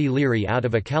Timothy Leary out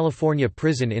of a California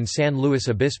prison in San Luis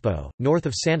Obispo, north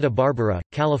of Santa Barbara,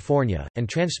 California, and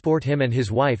transport him and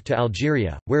his wife to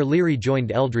Algeria, where Leary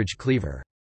joined Eldridge Cleaver.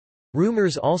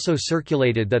 Rumors also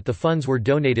circulated that the funds were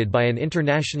donated by an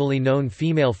internationally known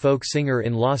female folk singer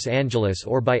in Los Angeles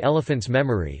or by Elephant's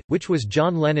Memory, which was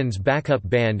John Lennon's backup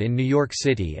band in New York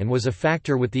City and was a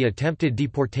factor with the attempted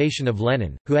deportation of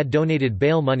Lennon, who had donated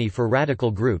bail money for radical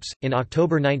groups. In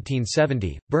October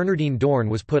 1970, Bernardine Dorn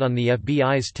was put on the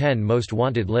FBI's 10 most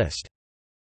wanted list.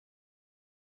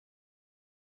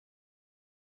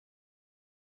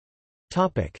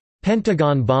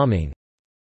 Pentagon bombing.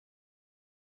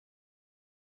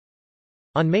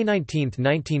 On May 19,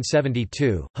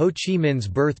 1972, Ho Chi Minh's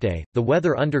birthday, the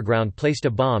Weather Underground placed a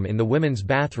bomb in the women's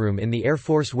bathroom in the Air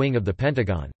Force wing of the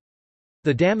Pentagon.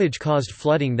 The damage caused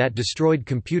flooding that destroyed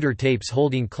computer tapes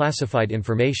holding classified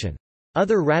information.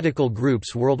 Other radical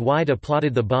groups worldwide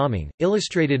applauded the bombing,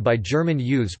 illustrated by German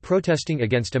youths protesting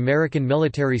against American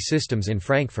military systems in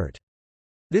Frankfurt.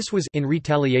 This was in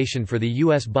retaliation for the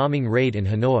U.S. bombing raid in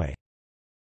Hanoi.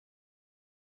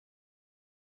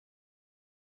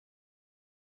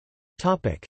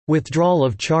 Withdrawal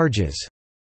of charges.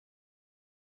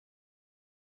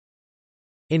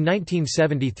 In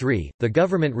 1973, the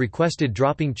government requested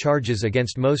dropping charges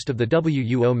against most of the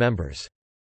WUO members.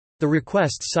 The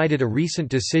request cited a recent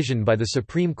decision by the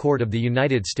Supreme Court of the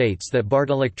United States that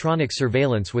barred electronic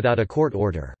surveillance without a court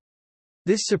order.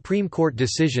 This Supreme Court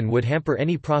decision would hamper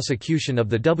any prosecution of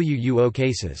the WUO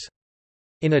cases.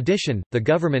 In addition, the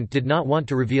government did not want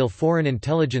to reveal foreign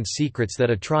intelligence secrets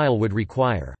that a trial would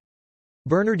require.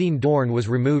 Bernardine Dorn was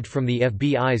removed from the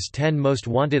FBI's 10 most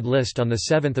wanted list on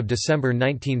 7 December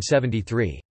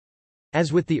 1973.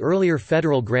 As with the earlier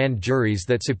federal grand juries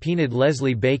that subpoenaed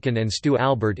Leslie Bacon and Stu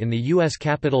Albert in the U.S.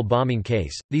 Capitol bombing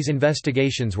case, these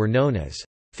investigations were known as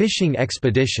fishing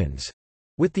expeditions,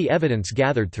 with the evidence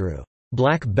gathered through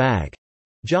black bag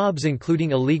Jobs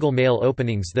including illegal mail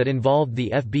openings that involved the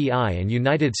FBI and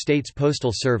United States Postal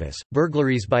Service,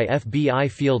 burglaries by FBI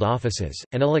field offices,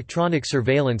 and electronic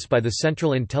surveillance by the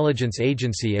Central Intelligence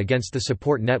Agency against the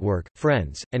support network,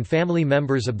 friends, and family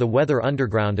members of the Weather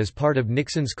Underground as part of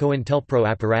Nixon's COINTELPRO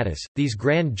apparatus. These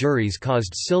grand juries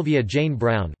caused Sylvia Jane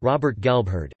Brown, Robert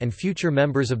Gelbhard, and future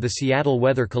members of the Seattle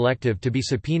Weather Collective to be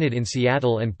subpoenaed in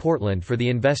Seattle and Portland for the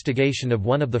investigation of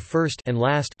one of the first and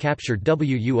last captured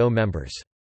WUO members.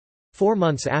 4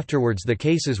 months afterwards the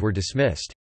cases were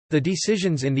dismissed. The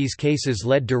decisions in these cases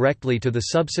led directly to the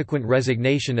subsequent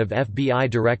resignation of FBI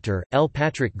Director, L.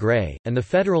 Patrick Gray, and the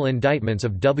federal indictments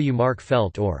of W. Mark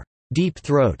Felt or Deep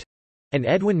Throat, and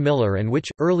Edwin Miller, and which,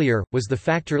 earlier, was the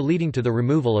factor leading to the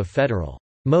removal of federal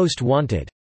Most Wanted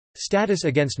status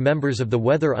against members of the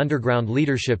Weather Underground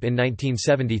leadership in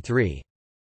 1973.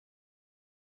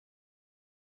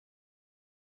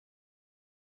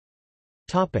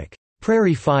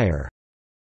 Prairie Fire.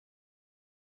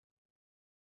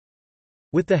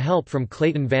 With the help from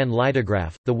Clayton Van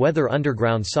Lydegraf, the Weather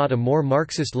Underground sought a more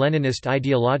Marxist-Leninist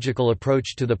ideological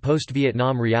approach to the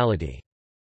post-Vietnam reality.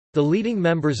 The leading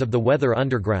members of the Weather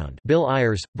Underground, Bill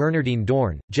Ayers, Bernardine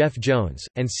Dorn, Jeff Jones,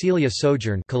 and Celia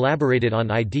Sojourn, collaborated on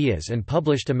ideas and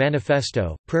published a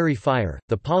manifesto, Prairie Fire: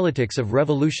 The Politics of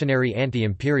Revolutionary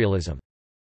Anti-Imperialism.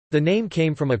 The name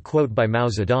came from a quote by Mao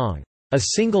Zedong, "A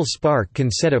single spark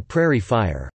can set a prairie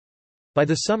fire." By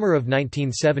the summer of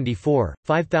 1974,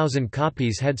 5,000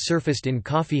 copies had surfaced in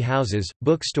coffee houses,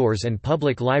 bookstores, and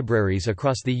public libraries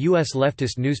across the U.S.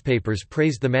 Leftist newspapers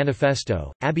praised the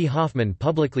manifesto. Abby Hoffman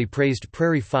publicly praised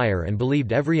Prairie Fire and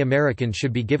believed every American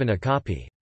should be given a copy.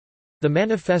 The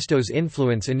manifesto's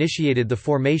influence initiated the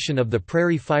formation of the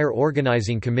Prairie Fire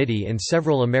Organizing Committee in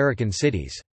several American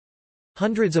cities.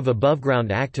 Hundreds of above-ground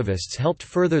activists helped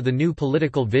further the new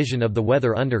political vision of the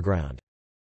Weather Underground.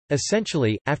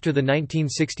 Essentially, after the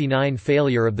 1969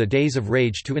 failure of the Days of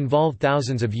Rage to involve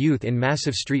thousands of youth in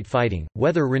massive street fighting,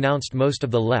 Weather renounced most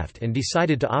of the left and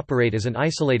decided to operate as an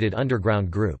isolated underground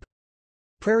group.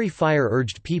 Prairie Fire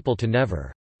urged people to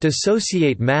never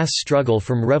dissociate mass struggle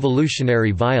from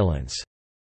revolutionary violence.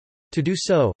 To do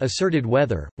so, asserted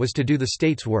Weather, was to do the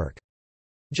state's work.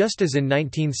 Just as in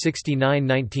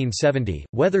 1969–1970,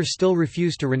 Weather still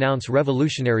refused to renounce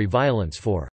revolutionary violence,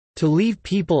 for to leave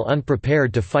people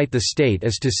unprepared to fight the state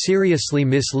is to seriously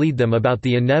mislead them about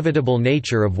the inevitable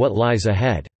nature of what lies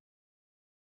ahead.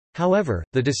 However,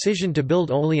 the decision to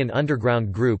build only an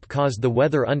underground group caused the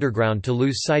Weather Underground to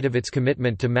lose sight of its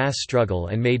commitment to mass struggle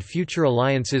and made future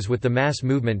alliances with the mass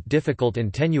movement difficult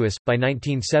and tenuous. By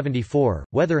 1974,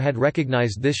 Weather had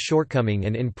recognized this shortcoming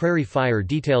and in Prairie Fire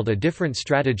detailed a different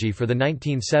strategy for the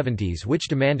 1970s which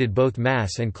demanded both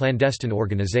mass and clandestine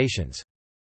organizations.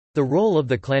 The role of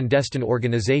the clandestine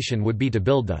organization would be to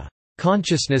build the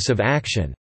consciousness of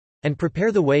action and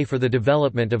prepare the way for the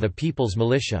development of a people's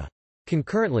militia.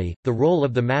 Concurrently, the role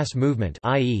of the mass movement,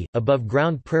 i.e.,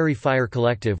 above-ground Prairie Fire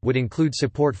Collective, would include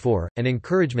support for, and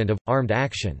encouragement of, armed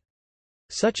action.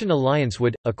 Such an alliance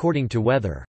would, according to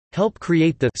Weather, help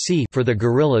create the sea for the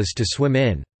guerrillas to swim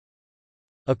in.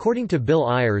 According to Bill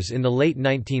Ayers, in the late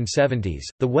 1970s,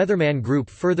 the Weatherman Group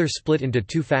further split into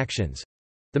two factions: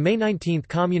 the May 19th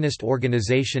Communist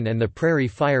Organization and the Prairie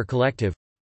Fire Collective,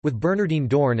 with Bernardine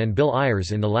Dorn and Bill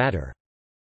Ayers in the latter.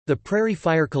 The Prairie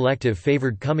Fire Collective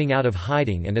favored coming out of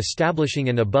hiding and establishing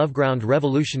an above-ground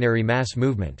revolutionary mass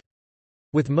movement.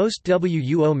 With most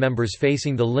WUO members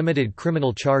facing the limited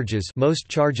criminal charges, most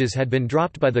charges had been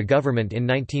dropped by the government in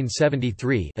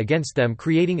 1973 against them,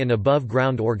 creating an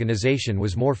above-ground organization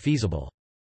was more feasible.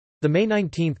 The May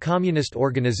 19th Communist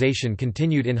Organization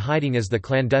continued in hiding as the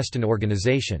clandestine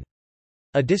organization.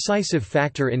 A decisive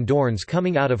factor in Dorn's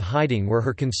coming out of hiding were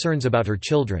her concerns about her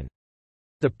children.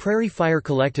 The Prairie Fire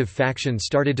Collective faction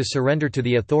started to surrender to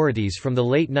the authorities from the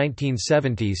late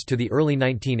 1970s to the early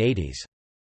 1980s.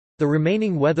 The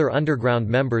remaining Weather Underground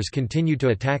members continued to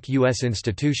attack U.S.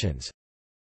 institutions.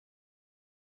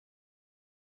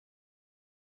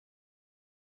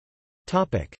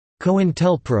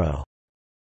 COINTELPRO.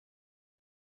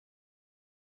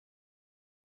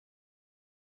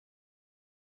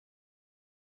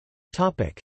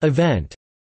 Event.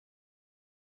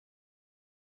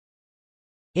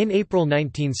 In April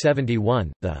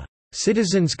 1971, the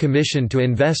Citizens Commission to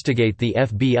Investigate the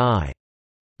FBI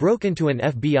broke into an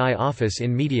FBI office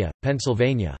in Media,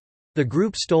 Pennsylvania. The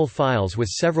group stole files with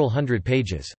several hundred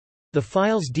pages. The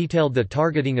files detailed the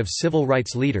targeting of civil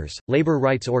rights leaders, labor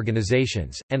rights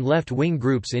organizations, and left-wing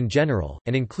groups in general,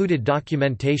 and included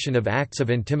documentation of acts of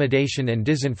intimidation and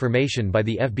disinformation by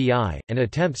the FBI, and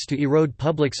attempts to erode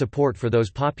public support for those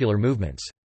popular movements.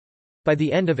 By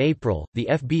the end of April, the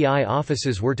FBI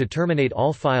offices were to terminate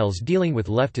all files dealing with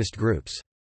leftist groups.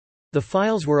 The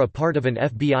files were a part of an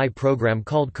FBI program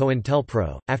called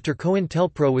COINTELPRO. After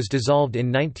COINTELPRO was dissolved in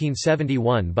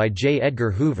 1971 by J. Edgar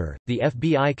Hoover, the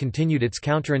FBI continued its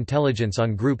counterintelligence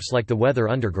on groups like the Weather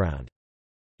Underground.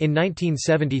 In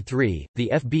 1973,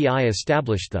 the FBI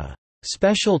established the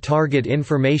Special Target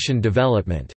Information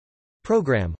Development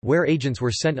program, where agents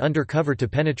were sent undercover to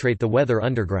penetrate the Weather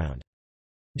Underground.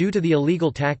 Due to the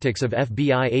illegal tactics of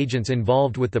FBI agents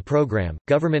involved with the program,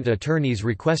 government attorneys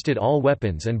requested all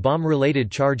weapons and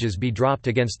bomb-related charges be dropped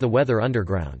against the Weather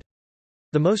Underground.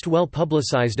 The most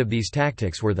well-publicized of these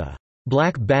tactics were the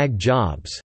black bag jobs,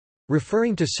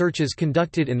 referring to searches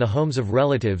conducted in the homes of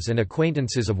relatives and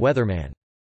acquaintances of weathermen.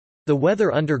 The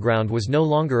Weather Underground was no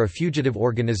longer a fugitive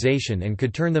organization and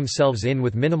could turn themselves in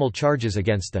with minimal charges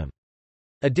against them.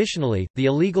 Additionally, the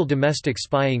illegal domestic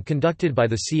spying conducted by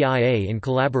the CIA in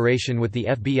collaboration with the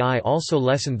FBI also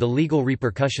lessened the legal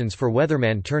repercussions for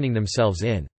weathermen turning themselves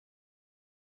in.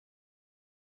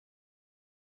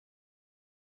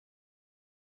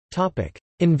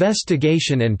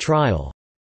 Investigation and trial.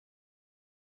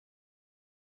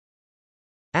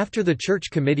 After the Church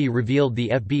Committee revealed the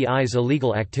FBI's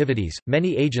illegal activities,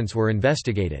 many agents were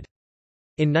investigated.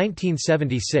 In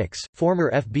 1976,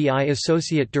 former FBI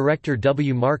Associate Director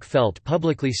W. Mark Felt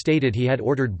publicly stated he had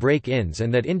ordered break-ins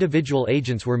and that individual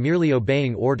agents were merely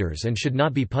obeying orders and should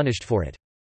not be punished for it.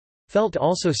 Felt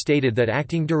also stated that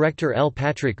Acting Director L.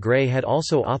 Patrick Gray had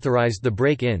also authorized the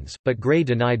break-ins, but Gray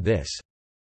denied this.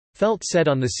 Felt said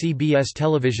on the CBS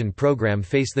television program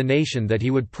Face the Nation that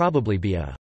he would probably be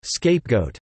a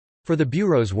scapegoat for the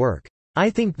Bureau's work.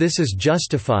 "I think this is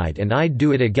justified and I'd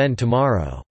do it again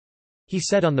tomorrow," he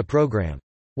said on the program.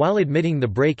 While admitting the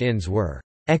break-ins were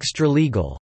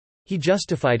extra-legal, he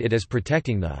justified it as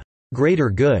protecting the greater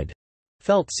good.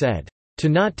 Felt said, "To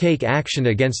not take action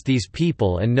against these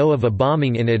people and know of a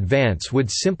bombing in advance would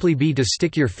simply be to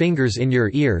stick your fingers in your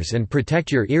ears and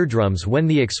protect your eardrums when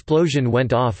the explosion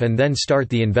went off and then start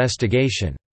the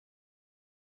investigation."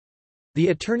 The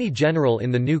Attorney General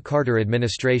in the new Carter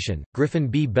administration, Griffin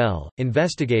B. Bell,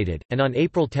 investigated, and on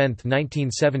April 10,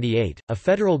 1978, a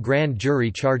federal grand jury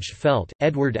charged Felt,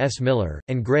 Edward S. Miller,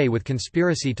 and Gray with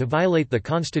conspiracy to violate the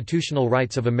constitutional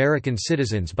rights of American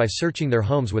citizens by searching their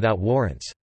homes without warrants.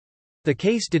 The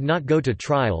case did not go to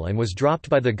trial and was dropped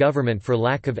by the government for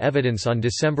lack of evidence on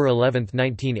December 11,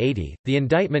 1980. The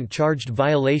indictment charged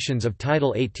violations of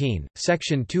Title 18,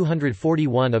 Section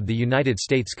 241 of the United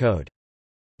States Code.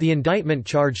 The indictment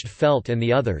charged Felt and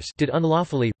the others did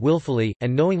unlawfully, willfully,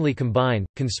 and knowingly combine,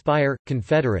 conspire,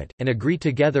 confederate, and agree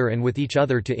together and with each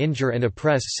other to injure and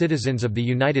oppress citizens of the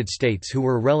United States who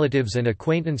were relatives and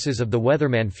acquaintances of the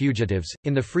weatherman fugitives,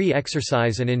 in the free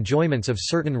exercise and enjoyments of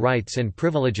certain rights and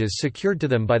privileges secured to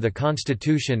them by the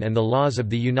Constitution and the laws of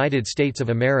the United States of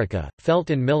America. Felt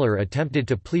and Miller attempted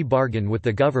to plea bargain with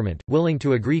the government, willing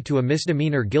to agree to a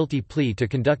misdemeanor guilty plea to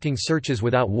conducting searches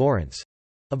without warrants,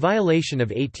 a violation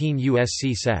of 18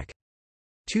 U.S.C. Sec.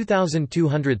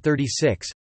 2236,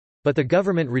 but the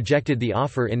government rejected the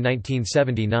offer in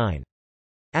 1979.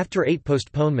 After 8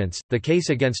 postponements, the case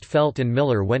against Felt and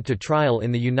Miller went to trial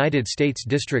in the United States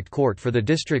District Court for the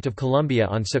District of Columbia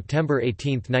on September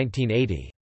 18, 1980.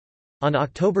 On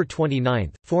October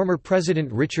 29, former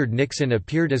President Richard Nixon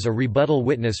appeared as a rebuttal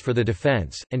witness for the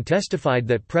defense, and testified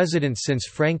that presidents since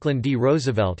Franklin D.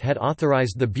 Roosevelt had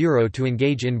authorized the Bureau to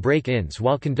engage in break-ins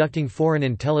while conducting foreign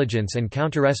intelligence and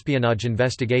counterespionage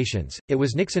investigations. It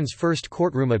was Nixon's first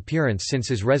courtroom appearance since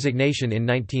his resignation in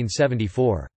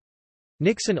 1974.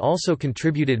 Nixon also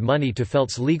contributed money to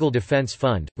Felt's legal defense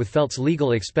fund, with Felt's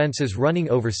legal expenses running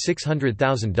over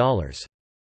 $600,000.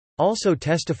 Also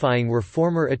testifying were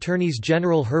former Attorneys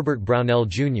General Herbert Brownell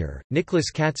Jr., Nicholas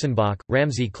Katzenbach,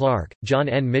 Ramsey Clark, John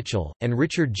N. Mitchell, and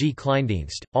Richard G.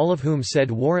 Kleindienst, all of whom said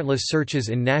warrantless searches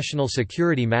in national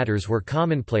security matters were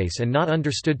commonplace and not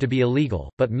understood to be illegal,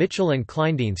 but Mitchell and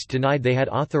Kleindienst denied they had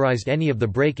authorized any of the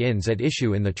break-ins at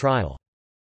issue in the trial.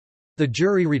 The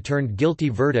jury returned guilty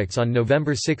verdicts on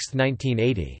November 6,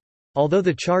 1980. Although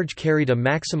the charge carried a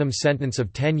maximum sentence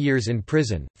of 10 years in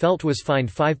prison, Felt was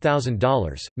fined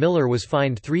 $5,000, Miller was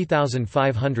fined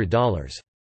 $3,500.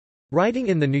 Writing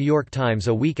in the New York Times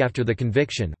a week after the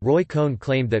conviction, Roy Cohn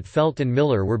claimed that Felt and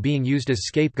Miller were being used as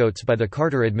scapegoats by the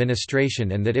Carter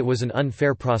administration and that it was an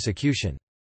unfair prosecution.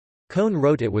 Cohn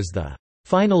wrote it was the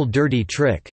final dirty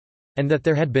trick, and that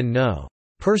there had been no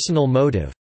personal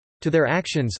motive to their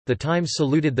actions. The Times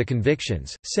saluted the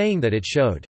convictions, saying that it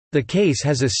showed, "The case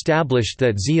has established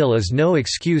that zeal is no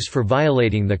excuse for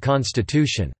violating the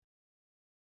Constitution."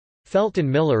 Felt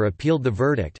and Miller appealed the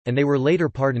verdict, and they were later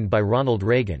pardoned by Ronald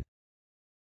Reagan.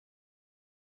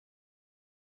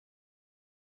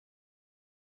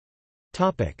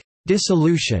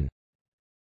 Dissolution.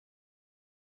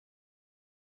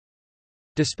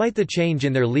 Despite the change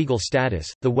in their legal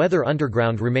status, the Weather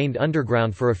Underground remained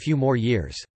underground for a few more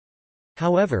years.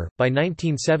 However, by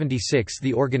 1976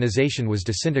 the organization was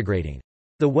disintegrating.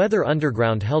 The Weather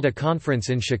Underground held a conference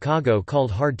in Chicago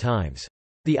called Hard Times.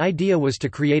 The idea was to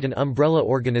create an umbrella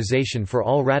organization for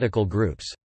all radical groups.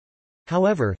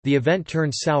 However, the event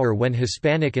turned sour when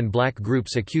Hispanic and black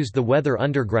groups accused the Weather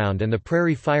Underground and the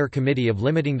Prairie Fire Committee of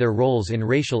limiting their roles in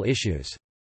racial issues.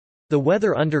 The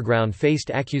Weather Underground faced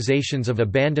accusations of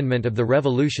abandonment of the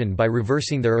revolution by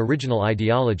reversing their original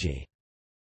ideology.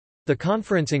 The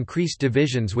conference increased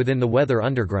divisions within the Weather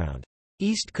Underground.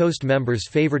 East Coast members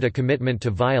favored a commitment to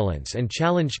violence and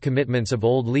challenged commitments of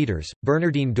old leaders,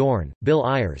 Bernardine Dohrn, Bill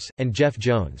Ayers, and Jeff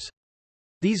Jones.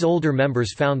 These older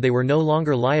members found they were no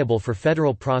longer liable for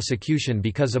federal prosecution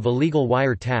because of illegal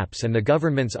wiretaps, and the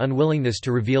government's unwillingness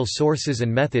to reveal sources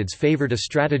and methods favored a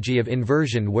strategy of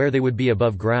inversion where they would be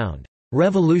above ground,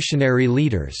 revolutionary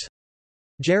leaders.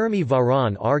 Jeremy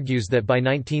Varon argues that by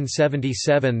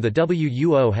 1977 the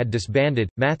WUO had disbanded.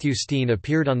 Matthew Steen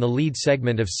appeared on the lead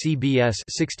segment of CBS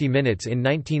 60 Minutes in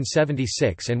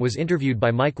 1976 and was interviewed by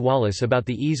Mike Wallace about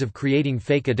the ease of creating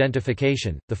fake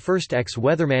identification, the first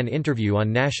ex-weatherman interview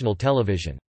on national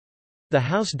television. The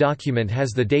House document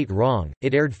has the date wrong.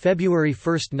 It aired February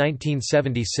 1,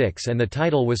 1976, and the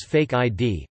title was Fake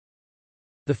ID.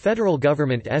 The federal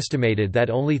government estimated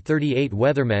that only 38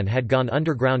 weathermen had gone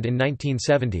underground in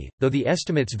 1970, though the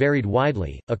estimates varied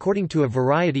widely, according to a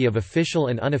variety of official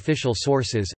and unofficial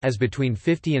sources, as between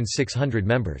 50 and 600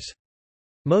 members.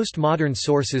 Most modern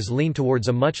sources lean towards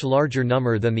a much larger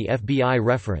number than the FBI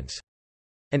reference.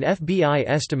 An FBI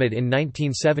estimate in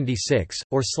 1976,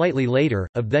 or slightly later,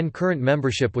 of then current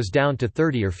membership was down to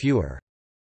 30 or fewer.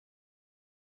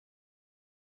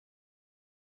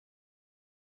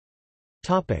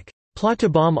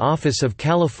 Plottabom Office of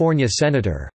California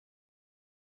Senator.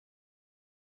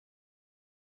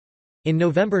 In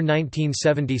November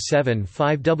 1977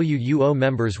 5 WUO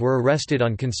members were arrested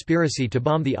on conspiracy to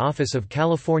bomb the office of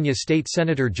California State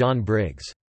Senator John Briggs.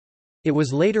 It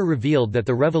was later revealed that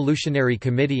the Revolutionary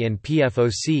Committee and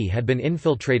PFOC had been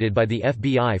infiltrated by the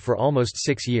FBI for almost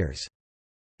 6 years.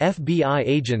 FBI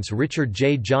agents Richard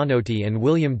J. Gianotti and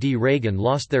William D. Reagan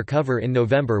lost their cover in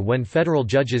November when federal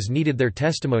judges needed their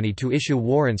testimony to issue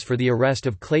warrants for the arrest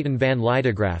of Clayton Van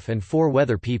Lydegraf and 4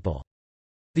 weather people.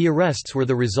 The arrests were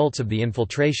the results of the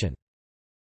infiltration.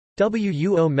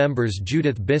 WUO members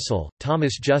Judith Bissell,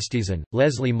 Thomas Justison,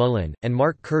 Leslie Mullen, and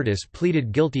Mark Curtis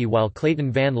pleaded guilty, while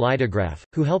Clayton Van Lydegraf,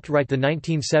 who helped write the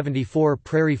 1974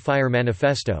 Prairie Fire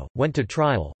Manifesto, went to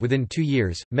trial. Within 2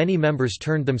 years, many members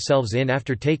turned themselves in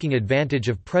after taking advantage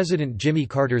of President Jimmy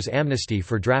Carter's amnesty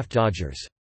for draft dodgers.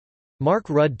 Mark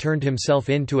Rudd turned himself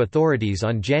in to authorities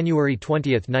on January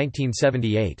 20,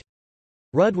 1978.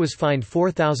 Rudd was fined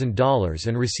 $4,000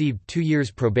 and received 2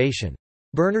 years probation.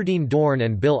 Bernardine Dohrn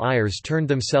and Bill Ayers turned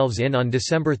themselves in on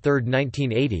December 3,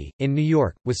 1980, in New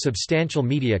York, with substantial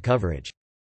media coverage.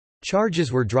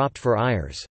 Charges were dropped for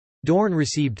Ayers. Dohrn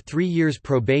received 3 years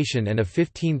probation and a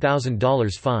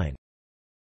 $15,000 fine.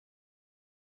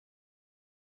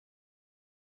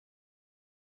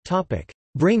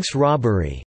 Brinks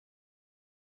robbery.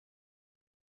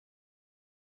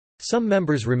 Some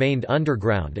members remained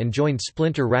underground and joined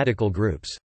splinter radical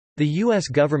groups. The U.S.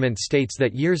 government states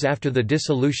that years after the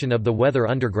dissolution of the Weather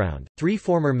Underground, 3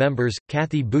 former members,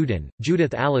 Kathy Boudin,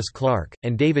 Judith Alice Clark,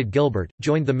 and David Gilbert,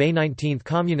 joined the May 19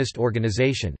 Communist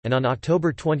Organization, and on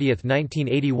October 20,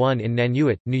 1981 in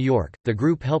Nanuet, New York, the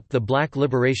group helped the Black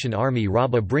Liberation Army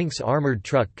rob a Brinks armored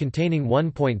truck containing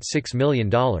 $1.6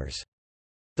 million.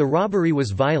 The robbery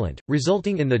was violent,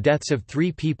 resulting in the deaths of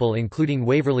 3 people including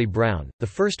Waverly Brown, the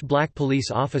first black police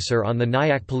officer on the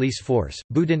Nyack police force.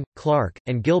 Boudin, Clark,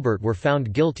 and Gilbert were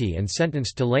found guilty and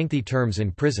sentenced to lengthy terms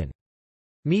in prison.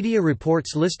 Media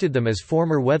reports listed them as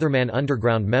former Weatherman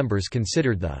Underground members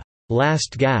considered the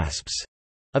last gasps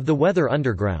of the Weather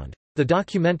Underground. The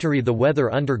documentary The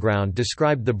Weather Underground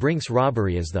described the Brinks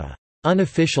robbery as the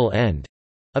unofficial end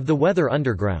of the Weather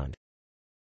Underground.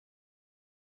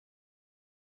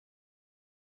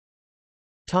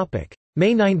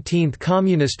 May 19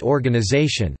 Communist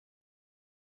Organization.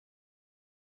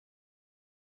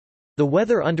 The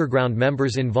Weather Underground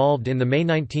members involved in the May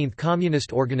 19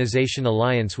 Communist Organization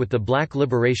alliance with the Black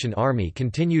Liberation Army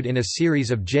continued in a series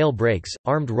of jail breaks,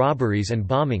 armed robberies and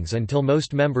bombings until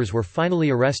most members were finally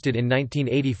arrested in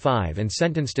 1985 and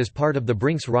sentenced as part of the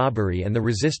Brinks robbery and the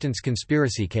resistance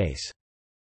conspiracy case.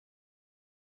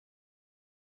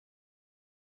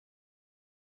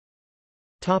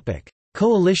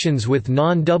 Coalitions with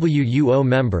non-WUO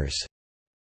members.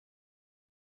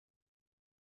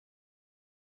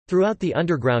 Throughout the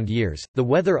underground years, the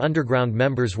Weather Underground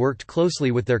members worked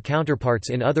closely with their counterparts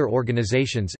in other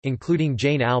organizations, including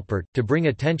Jane Alpert, to bring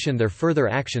attention their further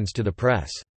actions to the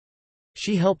press.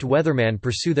 She helped Weatherman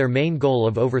pursue their main goal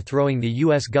of overthrowing the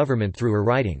U.S. government through her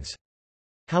writings.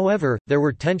 However, there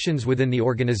were tensions within the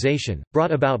organization,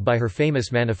 brought about by her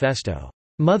famous manifesto,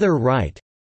 Mother Right,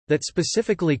 that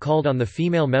specifically called on the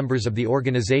female members of the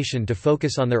organization to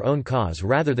focus on their own cause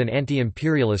rather than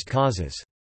anti-imperialist causes.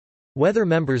 Weather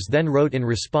members then wrote in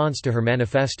response to her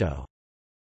manifesto.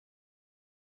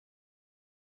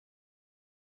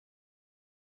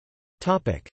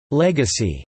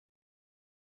 Legacy.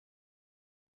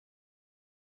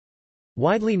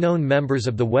 Widely known members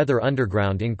of the Weather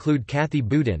Underground include Kathy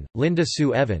Boudin, Linda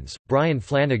Sue Evans, Brian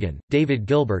Flanagan, David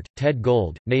Gilbert, Ted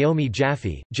Gold, Naomi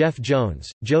Jaffe, Jeff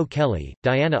Jones, Joe Kelly,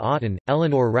 Diana Otten,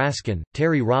 Eleanor Raskin,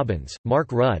 Terry Robbins,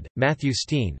 Mark Rudd, Matthew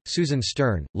Steen, Susan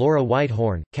Stern, Laura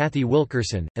Whitehorn, Kathy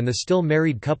Wilkerson, and the still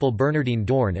married couple Bernardine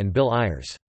Dorn and Bill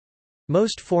Ayers.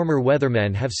 Most former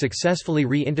weathermen have successfully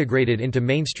reintegrated into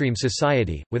mainstream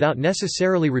society, without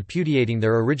necessarily repudiating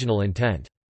their original intent.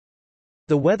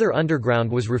 The Weather Underground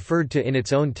was referred to in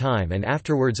its own time and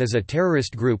afterwards as a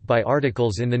terrorist group by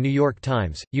articles in The New York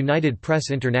Times, United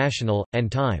Press International,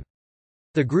 and Time.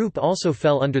 The group also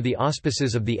fell under the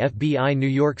auspices of the FBI New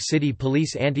York City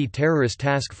Police Anti-Terrorist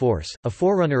Task Force, a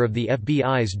forerunner of the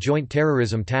FBI's Joint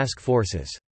Terrorism Task Forces.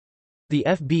 The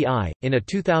FBI, in a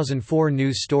 2004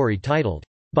 news story titled,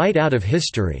 "Bite Out of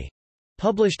History,"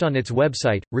 published on its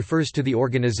website, refers to the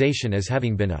organization as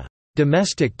having been a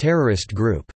domestic terrorist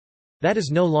group. That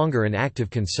is no longer an active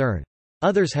concern.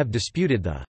 Others have disputed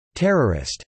the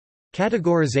terrorist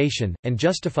categorization, and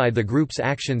justified the group's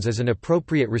actions as an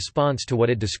appropriate response to what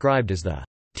it described as the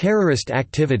terrorist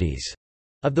activities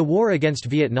of the war against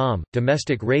Vietnam,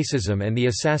 domestic racism, and the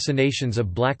assassinations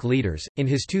of black leaders. In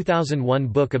his 2001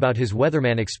 book about his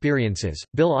weatherman experiences,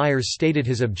 Bill Ayers stated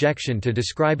his objection to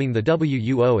describing the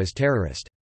WUO as terrorist.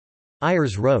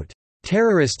 Ayers wrote,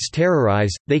 "Terrorists terrorize,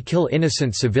 they kill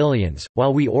innocent civilians,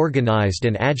 while we organized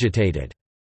and agitated.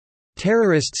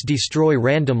 Terrorists destroy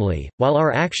randomly, while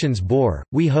our actions bore,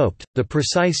 we hoped, the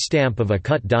precise stamp of a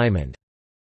cut diamond.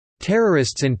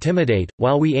 Terrorists intimidate,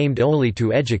 while we aimed only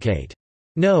to educate.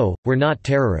 No, we're not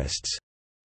terrorists."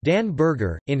 Dan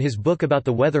Berger, in his book about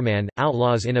the Weatherman,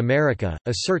 Outlaws in America,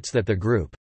 asserts that the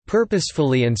group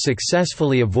purposefully and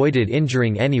successfully avoided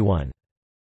injuring anyone.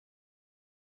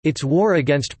 Its war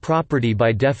against property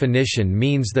by definition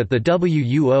means that the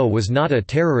WUO was not a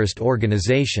terrorist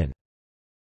organization.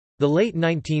 The late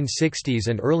 1960s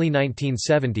and early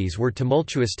 1970s were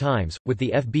tumultuous times, with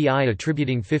the FBI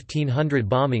attributing 1,500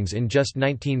 bombings in just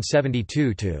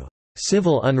 1972 to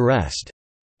civil unrest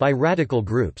by radical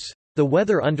groups. The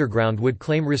Weather Underground would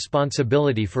claim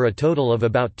responsibility for a total of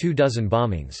about 24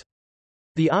 bombings.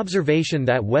 The observation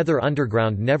that Weather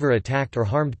Underground never attacked or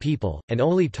harmed people, and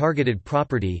only targeted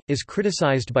property, is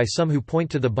criticized by some who point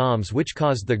to the bombs which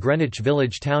caused the Greenwich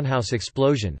Village townhouse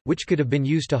explosion, which could have been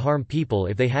used to harm people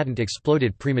if they hadn't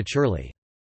exploded prematurely.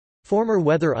 Former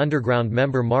Weather Underground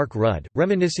member Mark Rudd,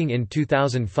 reminiscing in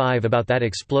 2005 about that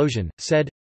explosion, said,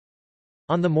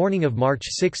 "On the morning of March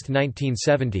 6,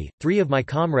 1970, 3 of my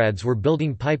comrades were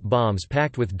building pipe bombs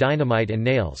packed with dynamite and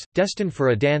nails, destined for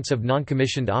a dance of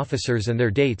noncommissioned officers and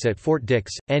their dates at Fort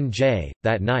Dix, NJ,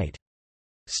 that night.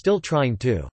 Still trying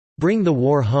to bring the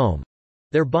war home.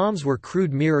 Their bombs were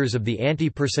crude mirrors of the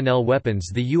anti-personnel weapons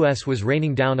the U.S. was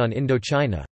raining down on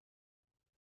Indochina.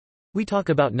 We talk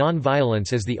about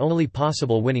non-violence as the only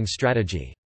possible winning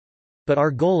strategy. But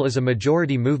our goal is a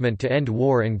majority movement to end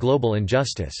war and global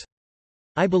injustice.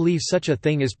 I believe such a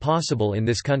thing is possible in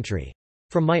this country.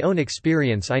 From my own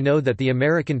experience I know that the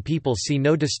American people see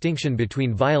no distinction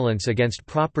between violence against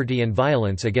property and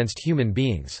violence against human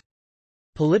beings.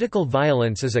 Political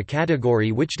violence is a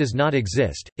category which does not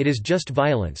exist, it is just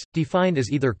violence, defined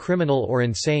as either criminal or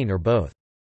insane or both.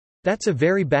 That's a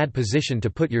very bad position to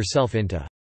put yourself into.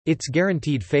 It's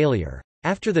guaranteed failure.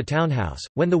 After the townhouse,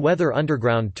 when the Weather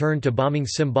Underground turned to bombing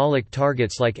symbolic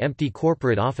targets like empty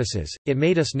corporate offices, it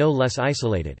made us no less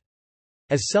isolated.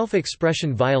 As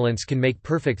self-expression violence can make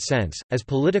perfect sense, as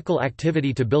political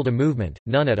activity to build a movement,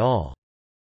 none at all.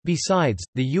 Besides,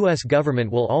 the U.S.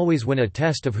 government will always win a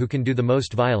test of who can do the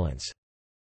most violence.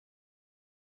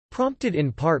 Prompted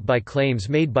in part by claims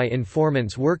made by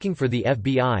informants working for the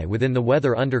FBI within the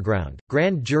Weather Underground,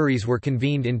 grand juries were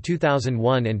convened in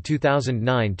 2001 and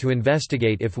 2009 to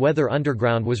investigate if Weather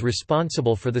Underground was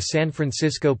responsible for the San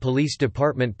Francisco Police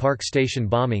Department Park Station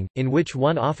bombing, in which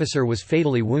one officer was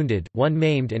fatally wounded, one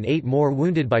maimed and 8 more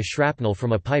wounded by shrapnel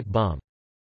from a pipe bomb.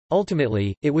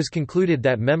 Ultimately, it was concluded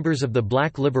that members of the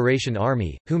Black Liberation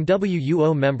Army, whom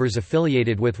WUO members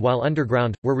affiliated with while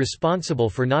underground, were responsible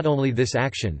for not only this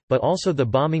action, but also the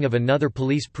bombing of another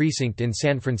police precinct in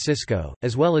San Francisco,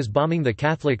 as well as bombing the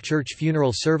Catholic Church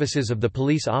funeral services of the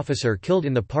police officer killed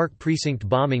in the Park Precinct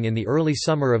bombing in the early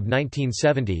summer of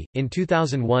 1970. In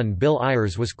 2001, Bill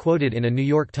Ayers was quoted in a New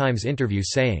York Times interview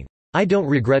saying, "I don't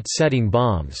regret setting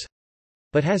bombs,"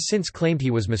 but has since claimed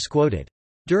he was misquoted.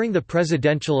 During the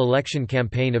presidential election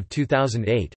campaign of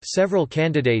 2008, several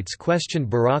candidates questioned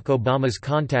Barack Obama's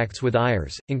contacts with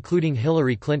Ayers, including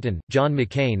Hillary Clinton, John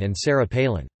McCain and Sarah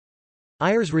Palin.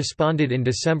 Ayers responded in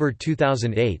December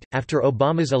 2008, after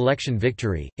Obama's election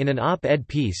victory, in an op-ed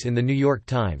piece in The New York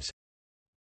Times.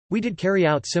 "We did carry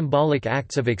out symbolic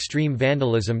acts of extreme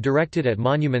vandalism directed at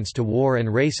monuments to war and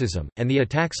racism, and the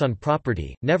attacks on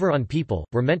property, never on people,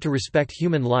 were meant to respect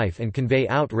human life and convey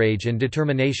outrage and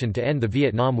determination to end the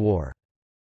Vietnam War.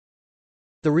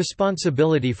 The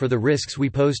responsibility for the risks we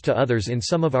posed to others in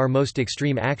some of our most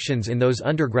extreme actions in those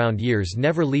underground years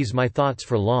never leaves my thoughts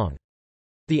for long.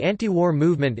 The anti-war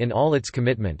movement in all its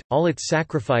commitment, all its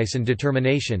sacrifice and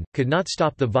determination, could not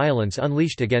stop the violence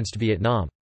unleashed against Vietnam.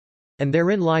 And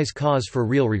therein lies cause for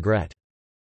real regret."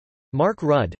 Mark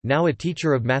Rudd, now a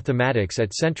teacher of mathematics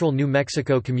at Central New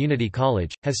Mexico Community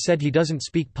College, has said he doesn't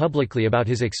speak publicly about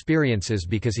his experiences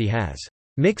because he has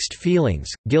 "mixed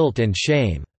feelings, guilt and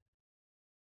shame.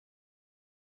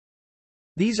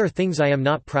 These are things I am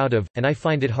not proud of, and I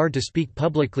find it hard to speak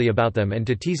publicly about them and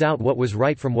to tease out what was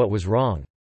right from what was wrong.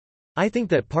 I think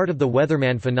that part of the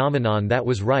weatherman phenomenon that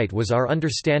was right was our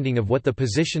understanding of what the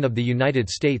position of the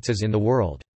United States is in the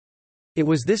world. It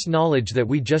was this knowledge that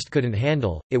we just couldn't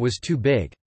handle, it was too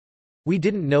big. We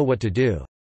didn't know what to do.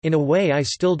 In a way I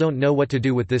still don't know what to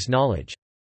do with this knowledge.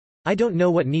 I don't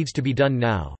know what needs to be done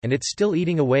now, and it's still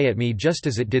eating away at me just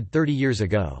as it did 30 years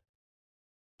ago."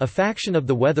 A faction of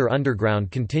the Weather Underground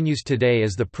continues today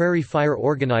as the Prairie Fire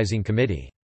Organizing Committee.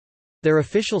 Their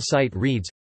official site reads,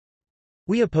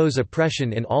 "We oppose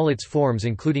oppression in all its forms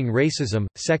including racism,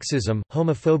 sexism,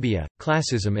 homophobia,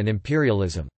 classism and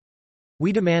imperialism.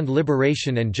 We demand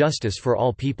liberation and justice for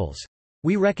all peoples.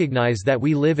 We recognize that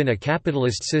we live in a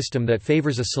capitalist system that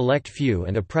favors a select few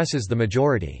and oppresses the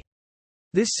majority.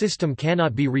 This system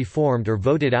cannot be reformed or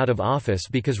voted out of office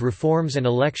because reforms and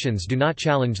elections do not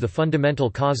challenge the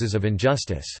fundamental causes of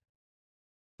injustice."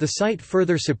 The site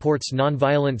further supports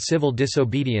nonviolent civil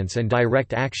disobedience and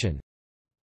direct action.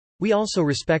 "We also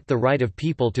respect the right of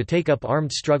people to take up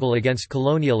armed struggle against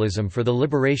colonialism for the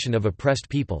liberation of oppressed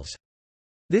peoples.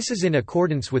 This is in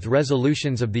accordance with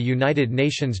resolutions of the United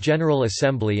Nations General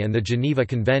Assembly and the Geneva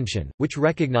Convention, which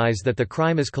recognize that the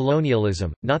crime is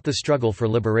colonialism, not the struggle for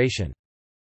liberation."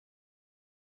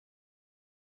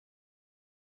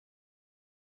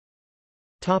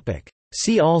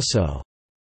 See also: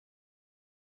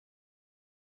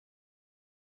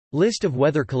 List of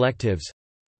weather collectives,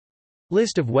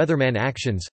 List of weatherman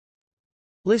actions,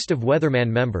 List of weatherman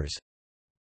members,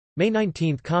 May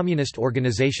 19 Communist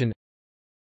Organization,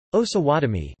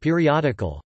 Osawatomie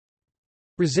periodical,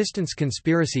 Resistance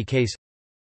Conspiracy Case,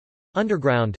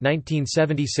 Underground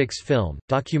 1976 film,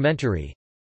 documentary,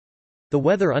 The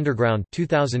Weather Underground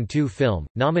 2002 film,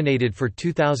 nominated for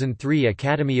 2003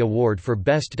 Academy Award for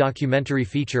Best Documentary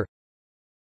Feature,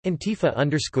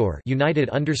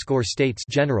 Antifa_United_ States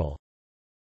General,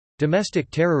 Domestic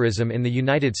terrorism in the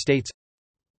United States,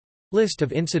 List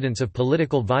of incidents of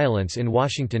political violence in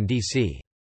Washington, D.C.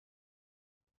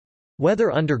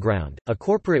 Weather Underground, a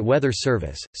corporate weather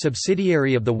service,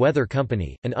 subsidiary of the Weather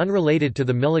Company, and unrelated to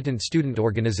the militant student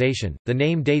organization. The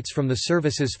name dates from the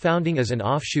service's founding as an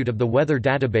offshoot of the Weather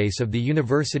Database of the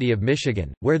University of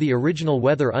Michigan, where the original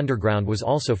Weather Underground was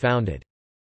also founded.